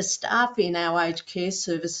the staff in our aged care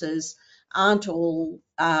services aren't all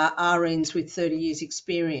RNs with 30 years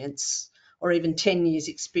experience, or even 10 years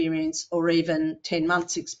experience, or even 10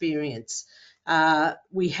 months experience.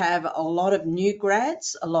 We have a lot of new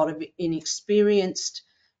grads, a lot of inexperienced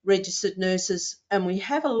registered nurses, and we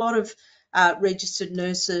have a lot of registered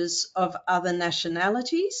nurses of other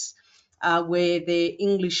nationalities. Where their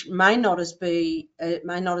English may not be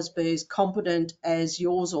as competent as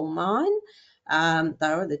yours or mine,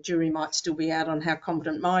 though the jury might still be out on how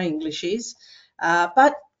competent my English is.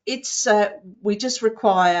 But it's we just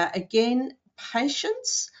require, again,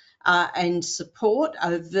 patience and support,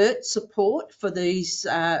 overt support for these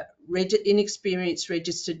inexperienced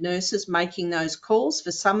registered nurses making those calls.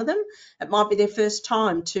 For some of them, it might be their first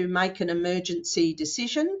time to make an emergency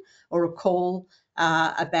decision or a call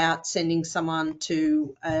about sending someone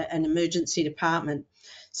to an emergency department.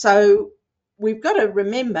 So we've got to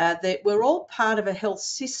remember that we're all part of a health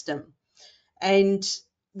system, and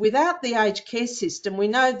without the aged care system, we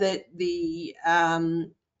know that the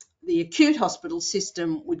acute hospital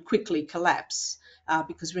system would quickly collapse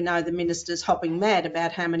because we know the minister's hopping mad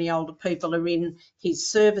about how many older people are in his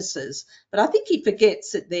services. But I think he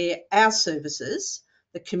forgets that they're our services,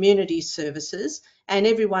 the community services, and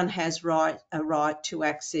everyone has a right to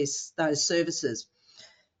access those services.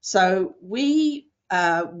 So we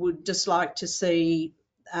would just like to see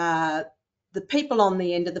the people on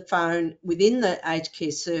the end of the phone within the aged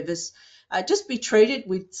care service just be treated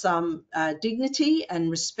with some dignity and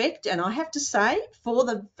respect. And I have to say, for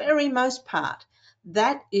the very most part,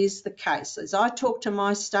 that is the case. As I talk to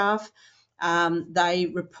my staff, they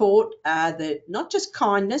report that not just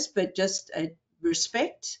kindness, but just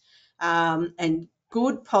respect and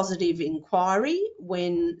good positive inquiry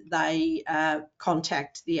when they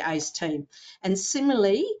contact the ACE team. And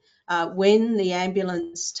similarly, when the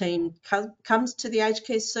ambulance team comes to the aged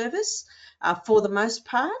care service, for the most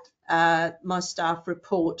part, my staff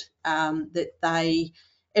report that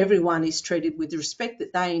everyone is treated with respect,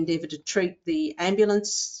 that they endeavour to treat the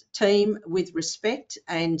ambulance team with respect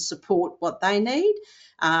and support what they need.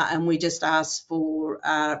 And we just ask for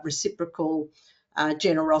reciprocal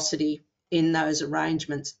generosity in those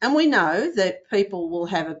arrangements. And we know that people will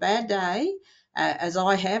have a bad day, as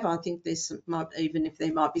I have. I think even if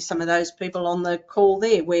there might be some of those people on the call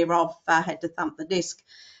there where I've had to thump the desk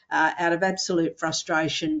out of absolute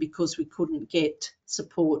frustration because we couldn't get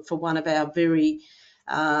support for one of our very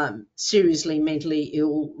seriously mentally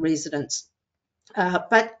ill residents.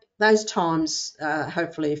 But those times,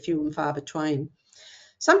 hopefully, are few and far between.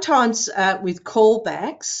 Sometimes with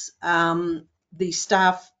callbacks, the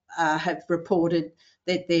staff have reported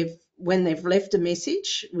that when they've left a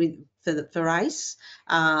message for ACE,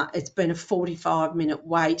 it's been a 45-minute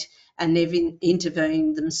wait, and they've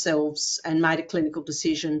intervened themselves and made a clinical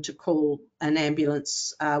decision to call an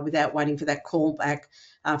ambulance without waiting for that call back.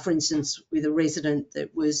 For instance, with a resident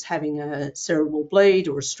that was having a cerebral bleed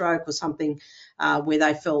or a stroke or something, where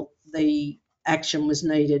they felt the action was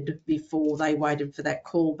needed before they waited for that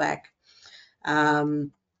call back.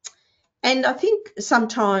 And I think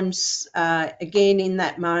sometimes, again, in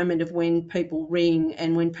that moment of when people ring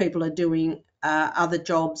and when people are doing other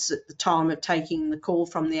jobs at the time of taking the call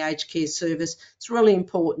from the aged care service, it's really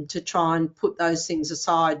important to try and put those things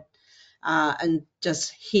aside and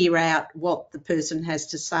just hear out what the person has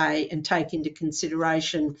to say and take into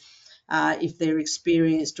consideration if they're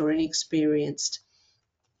experienced or inexperienced.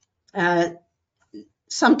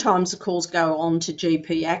 Sometimes the calls go on to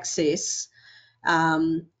GP access,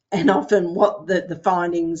 and often what the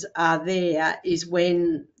findings are there is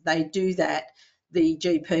when they do that, the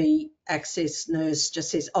GP access nurse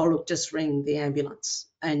just says, oh, look, just ring the ambulance,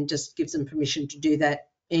 and just gives them permission to do that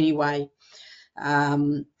anyway.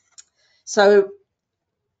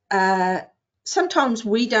 Sometimes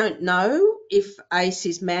we don't know if ACE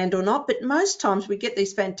is manned or not, but most times we get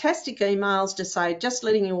these fantastic emails to say, just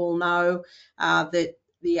letting you all know that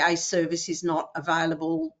the ACE service is not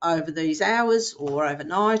available over these hours or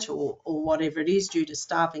overnight or whatever it is due to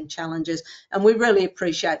staffing challenges, and we really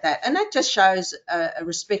appreciate that. And that just shows a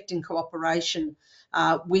respect and cooperation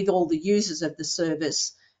with all the users of the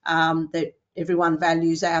service, that everyone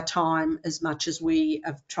values our time as much as we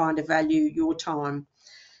are trying to value your time.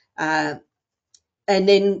 And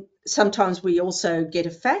then sometimes we also get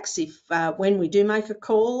a fax. If when we do make a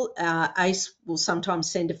call, ACE will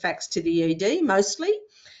sometimes send a fax to the ED mostly,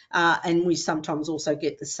 and we sometimes also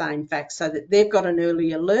get the same fax so that they've got an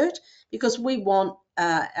early alert, because we want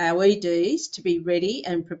our EDs to be ready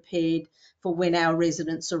and prepared for when our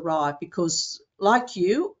residents arrive, because like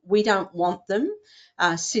you, we don't want them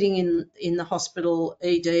sitting in the hospital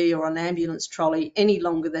ED or an ambulance trolley any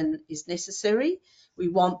longer than is necessary. We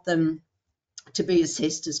want them to be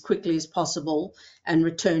assessed as quickly as possible and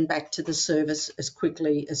return back to the service as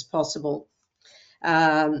quickly as possible.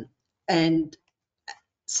 And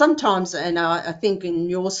sometimes, and I think in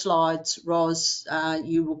your slides, Ros,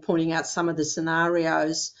 you were pointing out some of the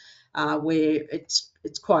scenarios where it's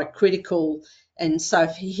quite critical. And so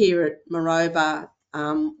here at Maroba,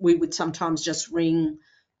 we would sometimes just ring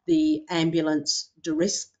the ambulance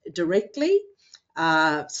directly.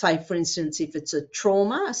 Say, for instance, if it's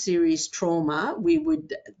a serious trauma, we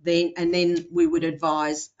would then we would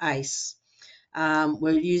advise ACE.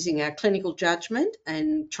 We're using our clinical judgment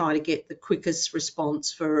and trying to get the quickest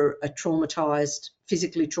response for a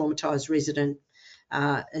physically traumatised resident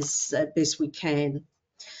as best we can.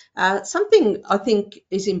 Something I think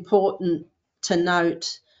is important to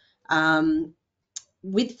note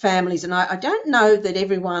with families, and I don't know that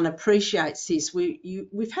everyone appreciates this,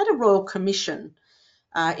 we've had a Royal Commission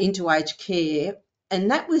into aged care,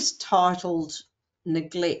 and that was titled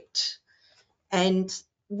Neglect. And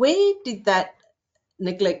where did that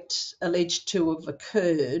neglect alleged to have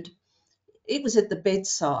occurred? It was at the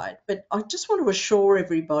bedside. But I just want to assure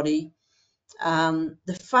everybody,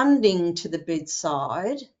 the funding to the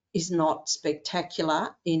bedside is not spectacular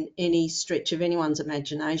in any stretch of anyone's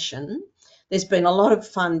imagination. There's been a lot of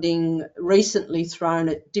funding recently thrown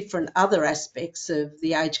at different other aspects of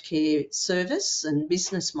the aged care service and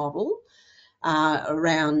business model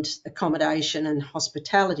around accommodation and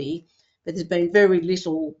hospitality, but there's been very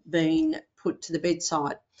little being put to the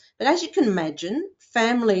bedside. But as you can imagine,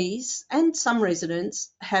 families and some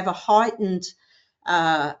residents have a heightened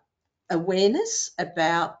awareness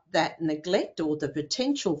about that neglect or the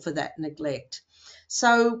potential for that neglect.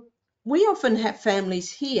 So we often have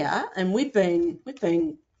families here, and we've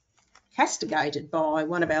been castigated by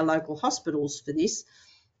one of our local hospitals for this.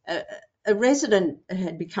 A resident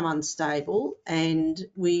had become unstable, and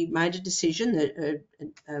we made a decision that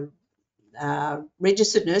a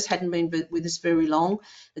registered nurse hadn't been with us very long,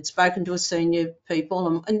 had spoken to a senior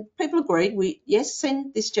people, and people agreed, yes,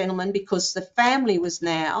 send this gentleman, because the family was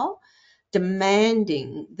now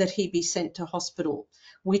demanding that he be sent to hospital.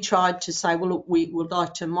 We tried to say, well, look, we would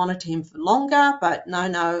like to monitor him for longer, but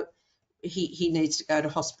no, he needs to go to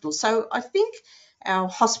hospital. So I think our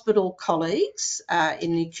hospital colleagues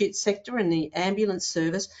in the acute sector and the ambulance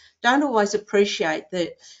service don't always appreciate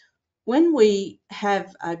that when we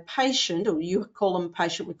have a patient, or you call them a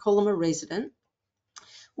patient, we call them a resident,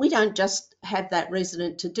 we don't just have that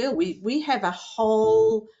resident to deal with. We have a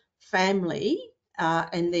whole family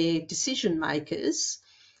and their decision makers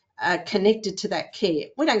connected to that care.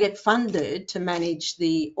 We don't get funded to manage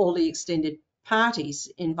all the extended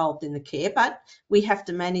parties involved in the care, but we have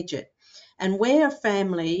to manage it. And where a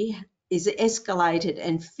family is escalated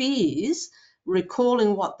and fears,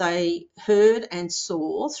 recalling what they heard and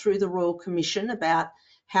saw through the Royal Commission about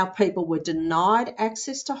how people were denied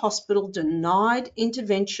access to hospital, denied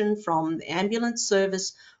intervention from the ambulance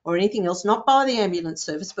service or anything else, not by the ambulance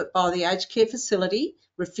service, but by the aged care facility,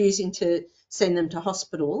 refusing to send them to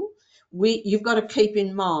hospital, you've got to keep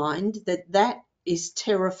in mind that that is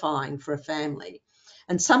terrifying for a family.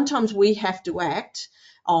 And sometimes we have to act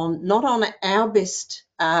not on our best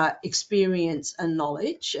experience and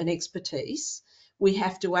knowledge and expertise. We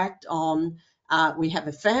have to act on, we have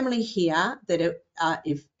a family here that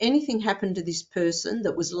if anything happened to this person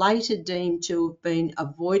that was later deemed to have been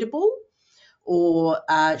avoidable or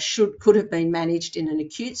could have been managed in an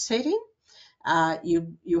acute setting,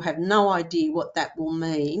 you have no idea what that will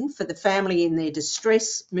mean for the family in their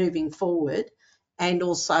distress moving forward, and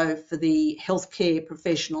also for the healthcare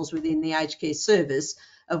professionals within the aged care service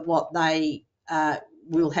of what they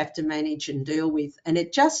will have to manage and deal with. And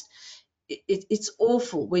it's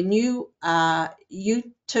awful when you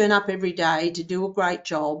turn up every day to do a great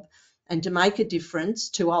job and to make a difference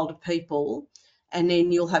to older people, and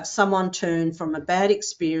then you'll have someone turn from a bad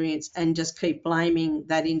experience and just keep blaming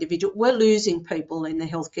that individual. We're losing people in the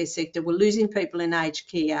healthcare sector. We're losing people in aged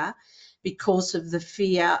care because of the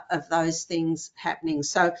fear of those things happening.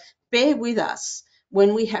 So bear with us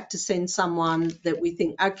when we have to send someone that we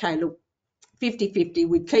think, okay, look, 50-50,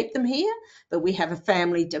 we'd keep them here, but we have a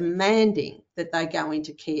family demanding that they go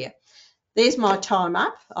into care. There's my time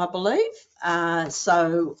up, I believe.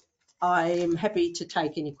 So I am happy to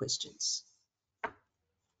take any questions.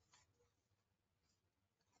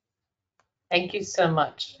 Thank you so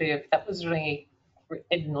much, Viv. That was really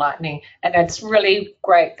enlightening. And it's really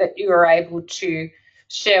great that you were able to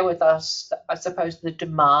share with us, I suppose, the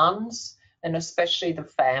demands and especially the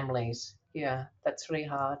families. Yeah, that's really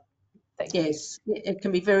hard. Thank you. Yes, it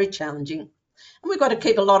can be very challenging. And we've got to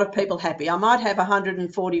keep a lot of people happy. I might have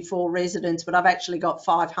 144 residents, but I've actually got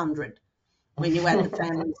 500 when you add the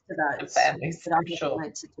families to those. The families, that I for sure.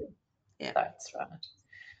 answer to. Yeah. That's right.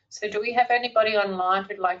 So do we have anybody online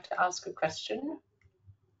who'd like to ask a question?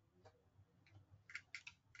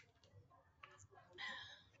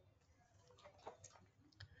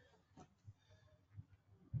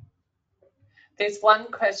 There's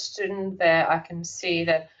one question there I can see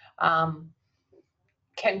that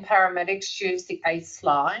can paramedics use the ACE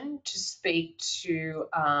line to speak to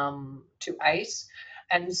ACE?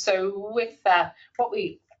 And so with that, what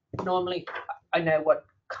we normally, I know what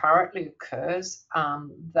currently occurs,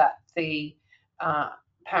 that the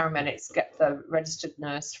paramedics get the registered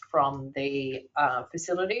nurse from the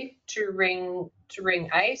facility to ring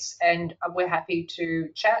ACE, and we're happy to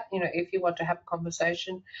chat, you know, if you want to have a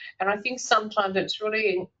conversation. And I think sometimes it's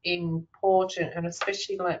really important, and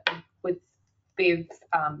especially like with Viv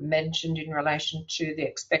mentioned in relation to the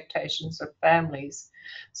expectations of families,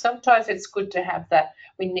 sometimes it's good to have that,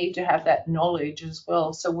 we need to have that knowledge as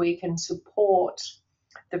well, so we can support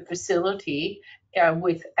the facility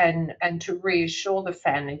with and to reassure the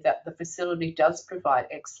family that the facility does provide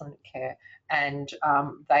excellent care, and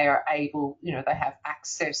they are able, you know, they have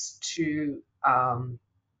access to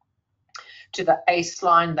the ACE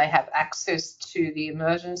line, they have access to the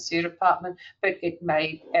emergency department, but it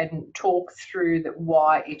may, and talk through that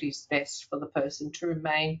why it is best for the person to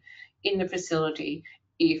remain in the facility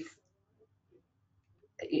if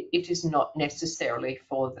it is not necessarily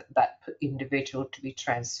for that individual to be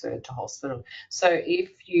transferred to hospital. So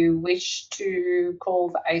if you wish to call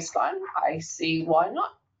the ACE line, I see why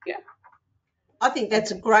not. Yeah. I think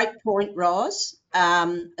that's a great point, Roz,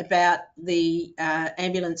 about the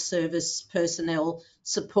ambulance service personnel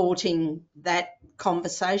supporting that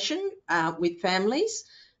conversation with families.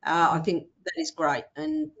 I think that is great.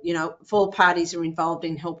 And, you know, if all parties are involved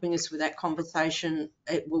in helping us with that conversation,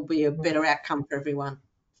 it will be a better outcome for everyone.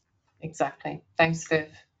 Exactly. Thanks, Viv.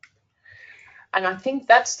 And I think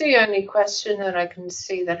that's the only question that I can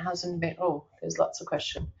see that hasn't been, oh, there's lots of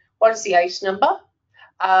questions. What is the ACE number?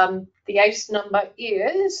 The ACE number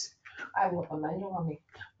is, I've got my manual on me,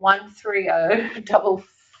 130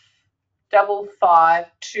 555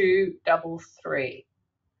 233.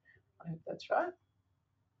 I hope that's right.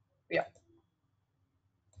 Yeah.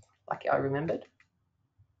 Lucky I remembered.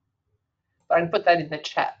 But I can put that in the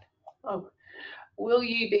chat. Oh, will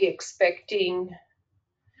you be expanding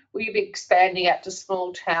out to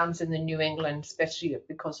small towns in the New England, especially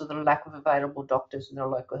because of the lack of available doctors in the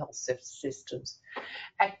local health systems?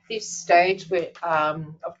 At this stage,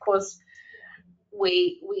 of course,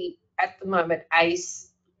 we at the moment,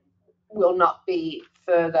 ACE will not be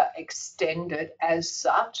further extended as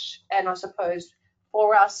such. And I suppose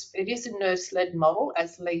for us, it is a nurse-led model,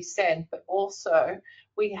 as Lee said, but also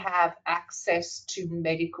we have access to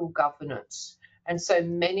medical governance. And so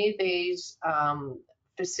many of these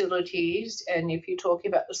facilities, and if you're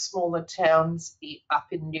talking about the smaller towns up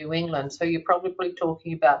in New England, so you're probably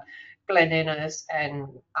talking about Glen Innes and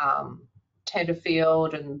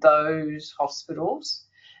Tenterfield and those hospitals.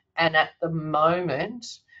 And at the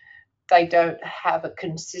moment, they don't have a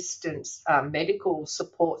consistent medical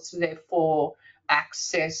support, so therefore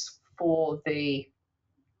access for the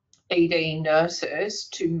ED nurses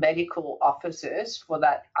to medical officers for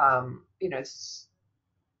that, you know,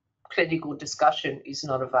 clinical discussion is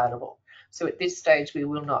not available. So at this stage, we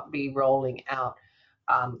will not be rolling out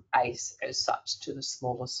ACE as such to the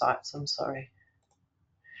smaller sites. I'm sorry.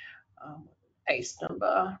 ACE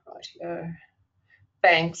number, right here.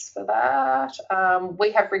 Thanks for that.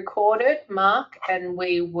 We have recorded, Mark, and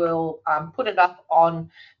we will put it up on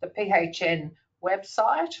the PHN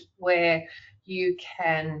website where you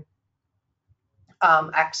can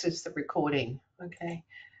access the recording. Okay.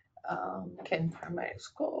 Can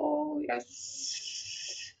paramedics call?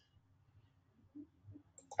 Yes.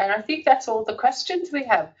 And I think that's all the questions we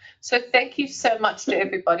have. So thank you so much to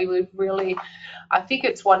everybody. I think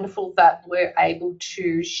it's wonderful that we're able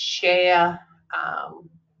to share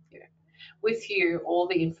with you all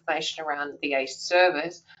the information around the ACE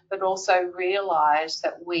service, but also realise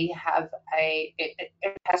that we have it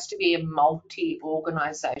has to be a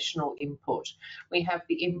multi-organisational input. We have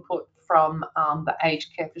the input from the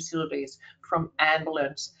aged care facilities, from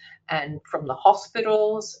ambulance, and from the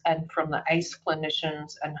hospitals, and from the ACE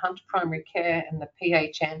clinicians, and Hunter Primary Care, and the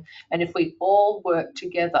PHN. And if we all work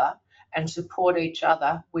together and support each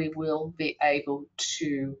other, we will be able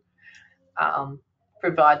to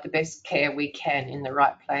provide the best care we can in the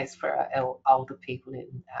right place for our older people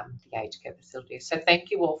in the aged care facility. So thank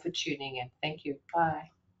you all for tuning in. Thank you. Bye.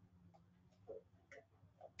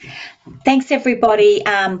 Thanks everybody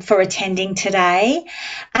for attending today.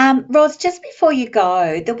 Ros, just before you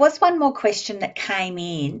go, there was one more question that came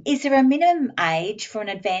in. Is there a minimum age for an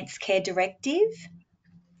advanced care directive?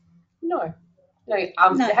 No. You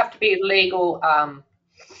have to be legal.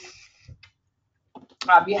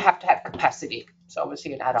 You have to have capacity. So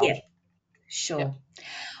obviously an adult. Yeah, sure. Yeah.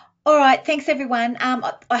 All right, thanks everyone.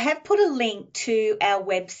 I have put a link to our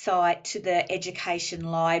website, to the Education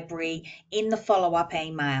Library in the follow-up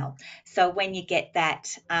email. So when you get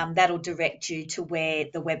that, that'll direct you to where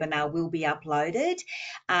the webinar will be uploaded.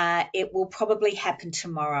 It will probably happen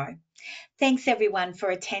tomorrow. Thanks everyone for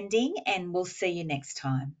attending, and we'll see you next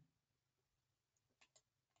time.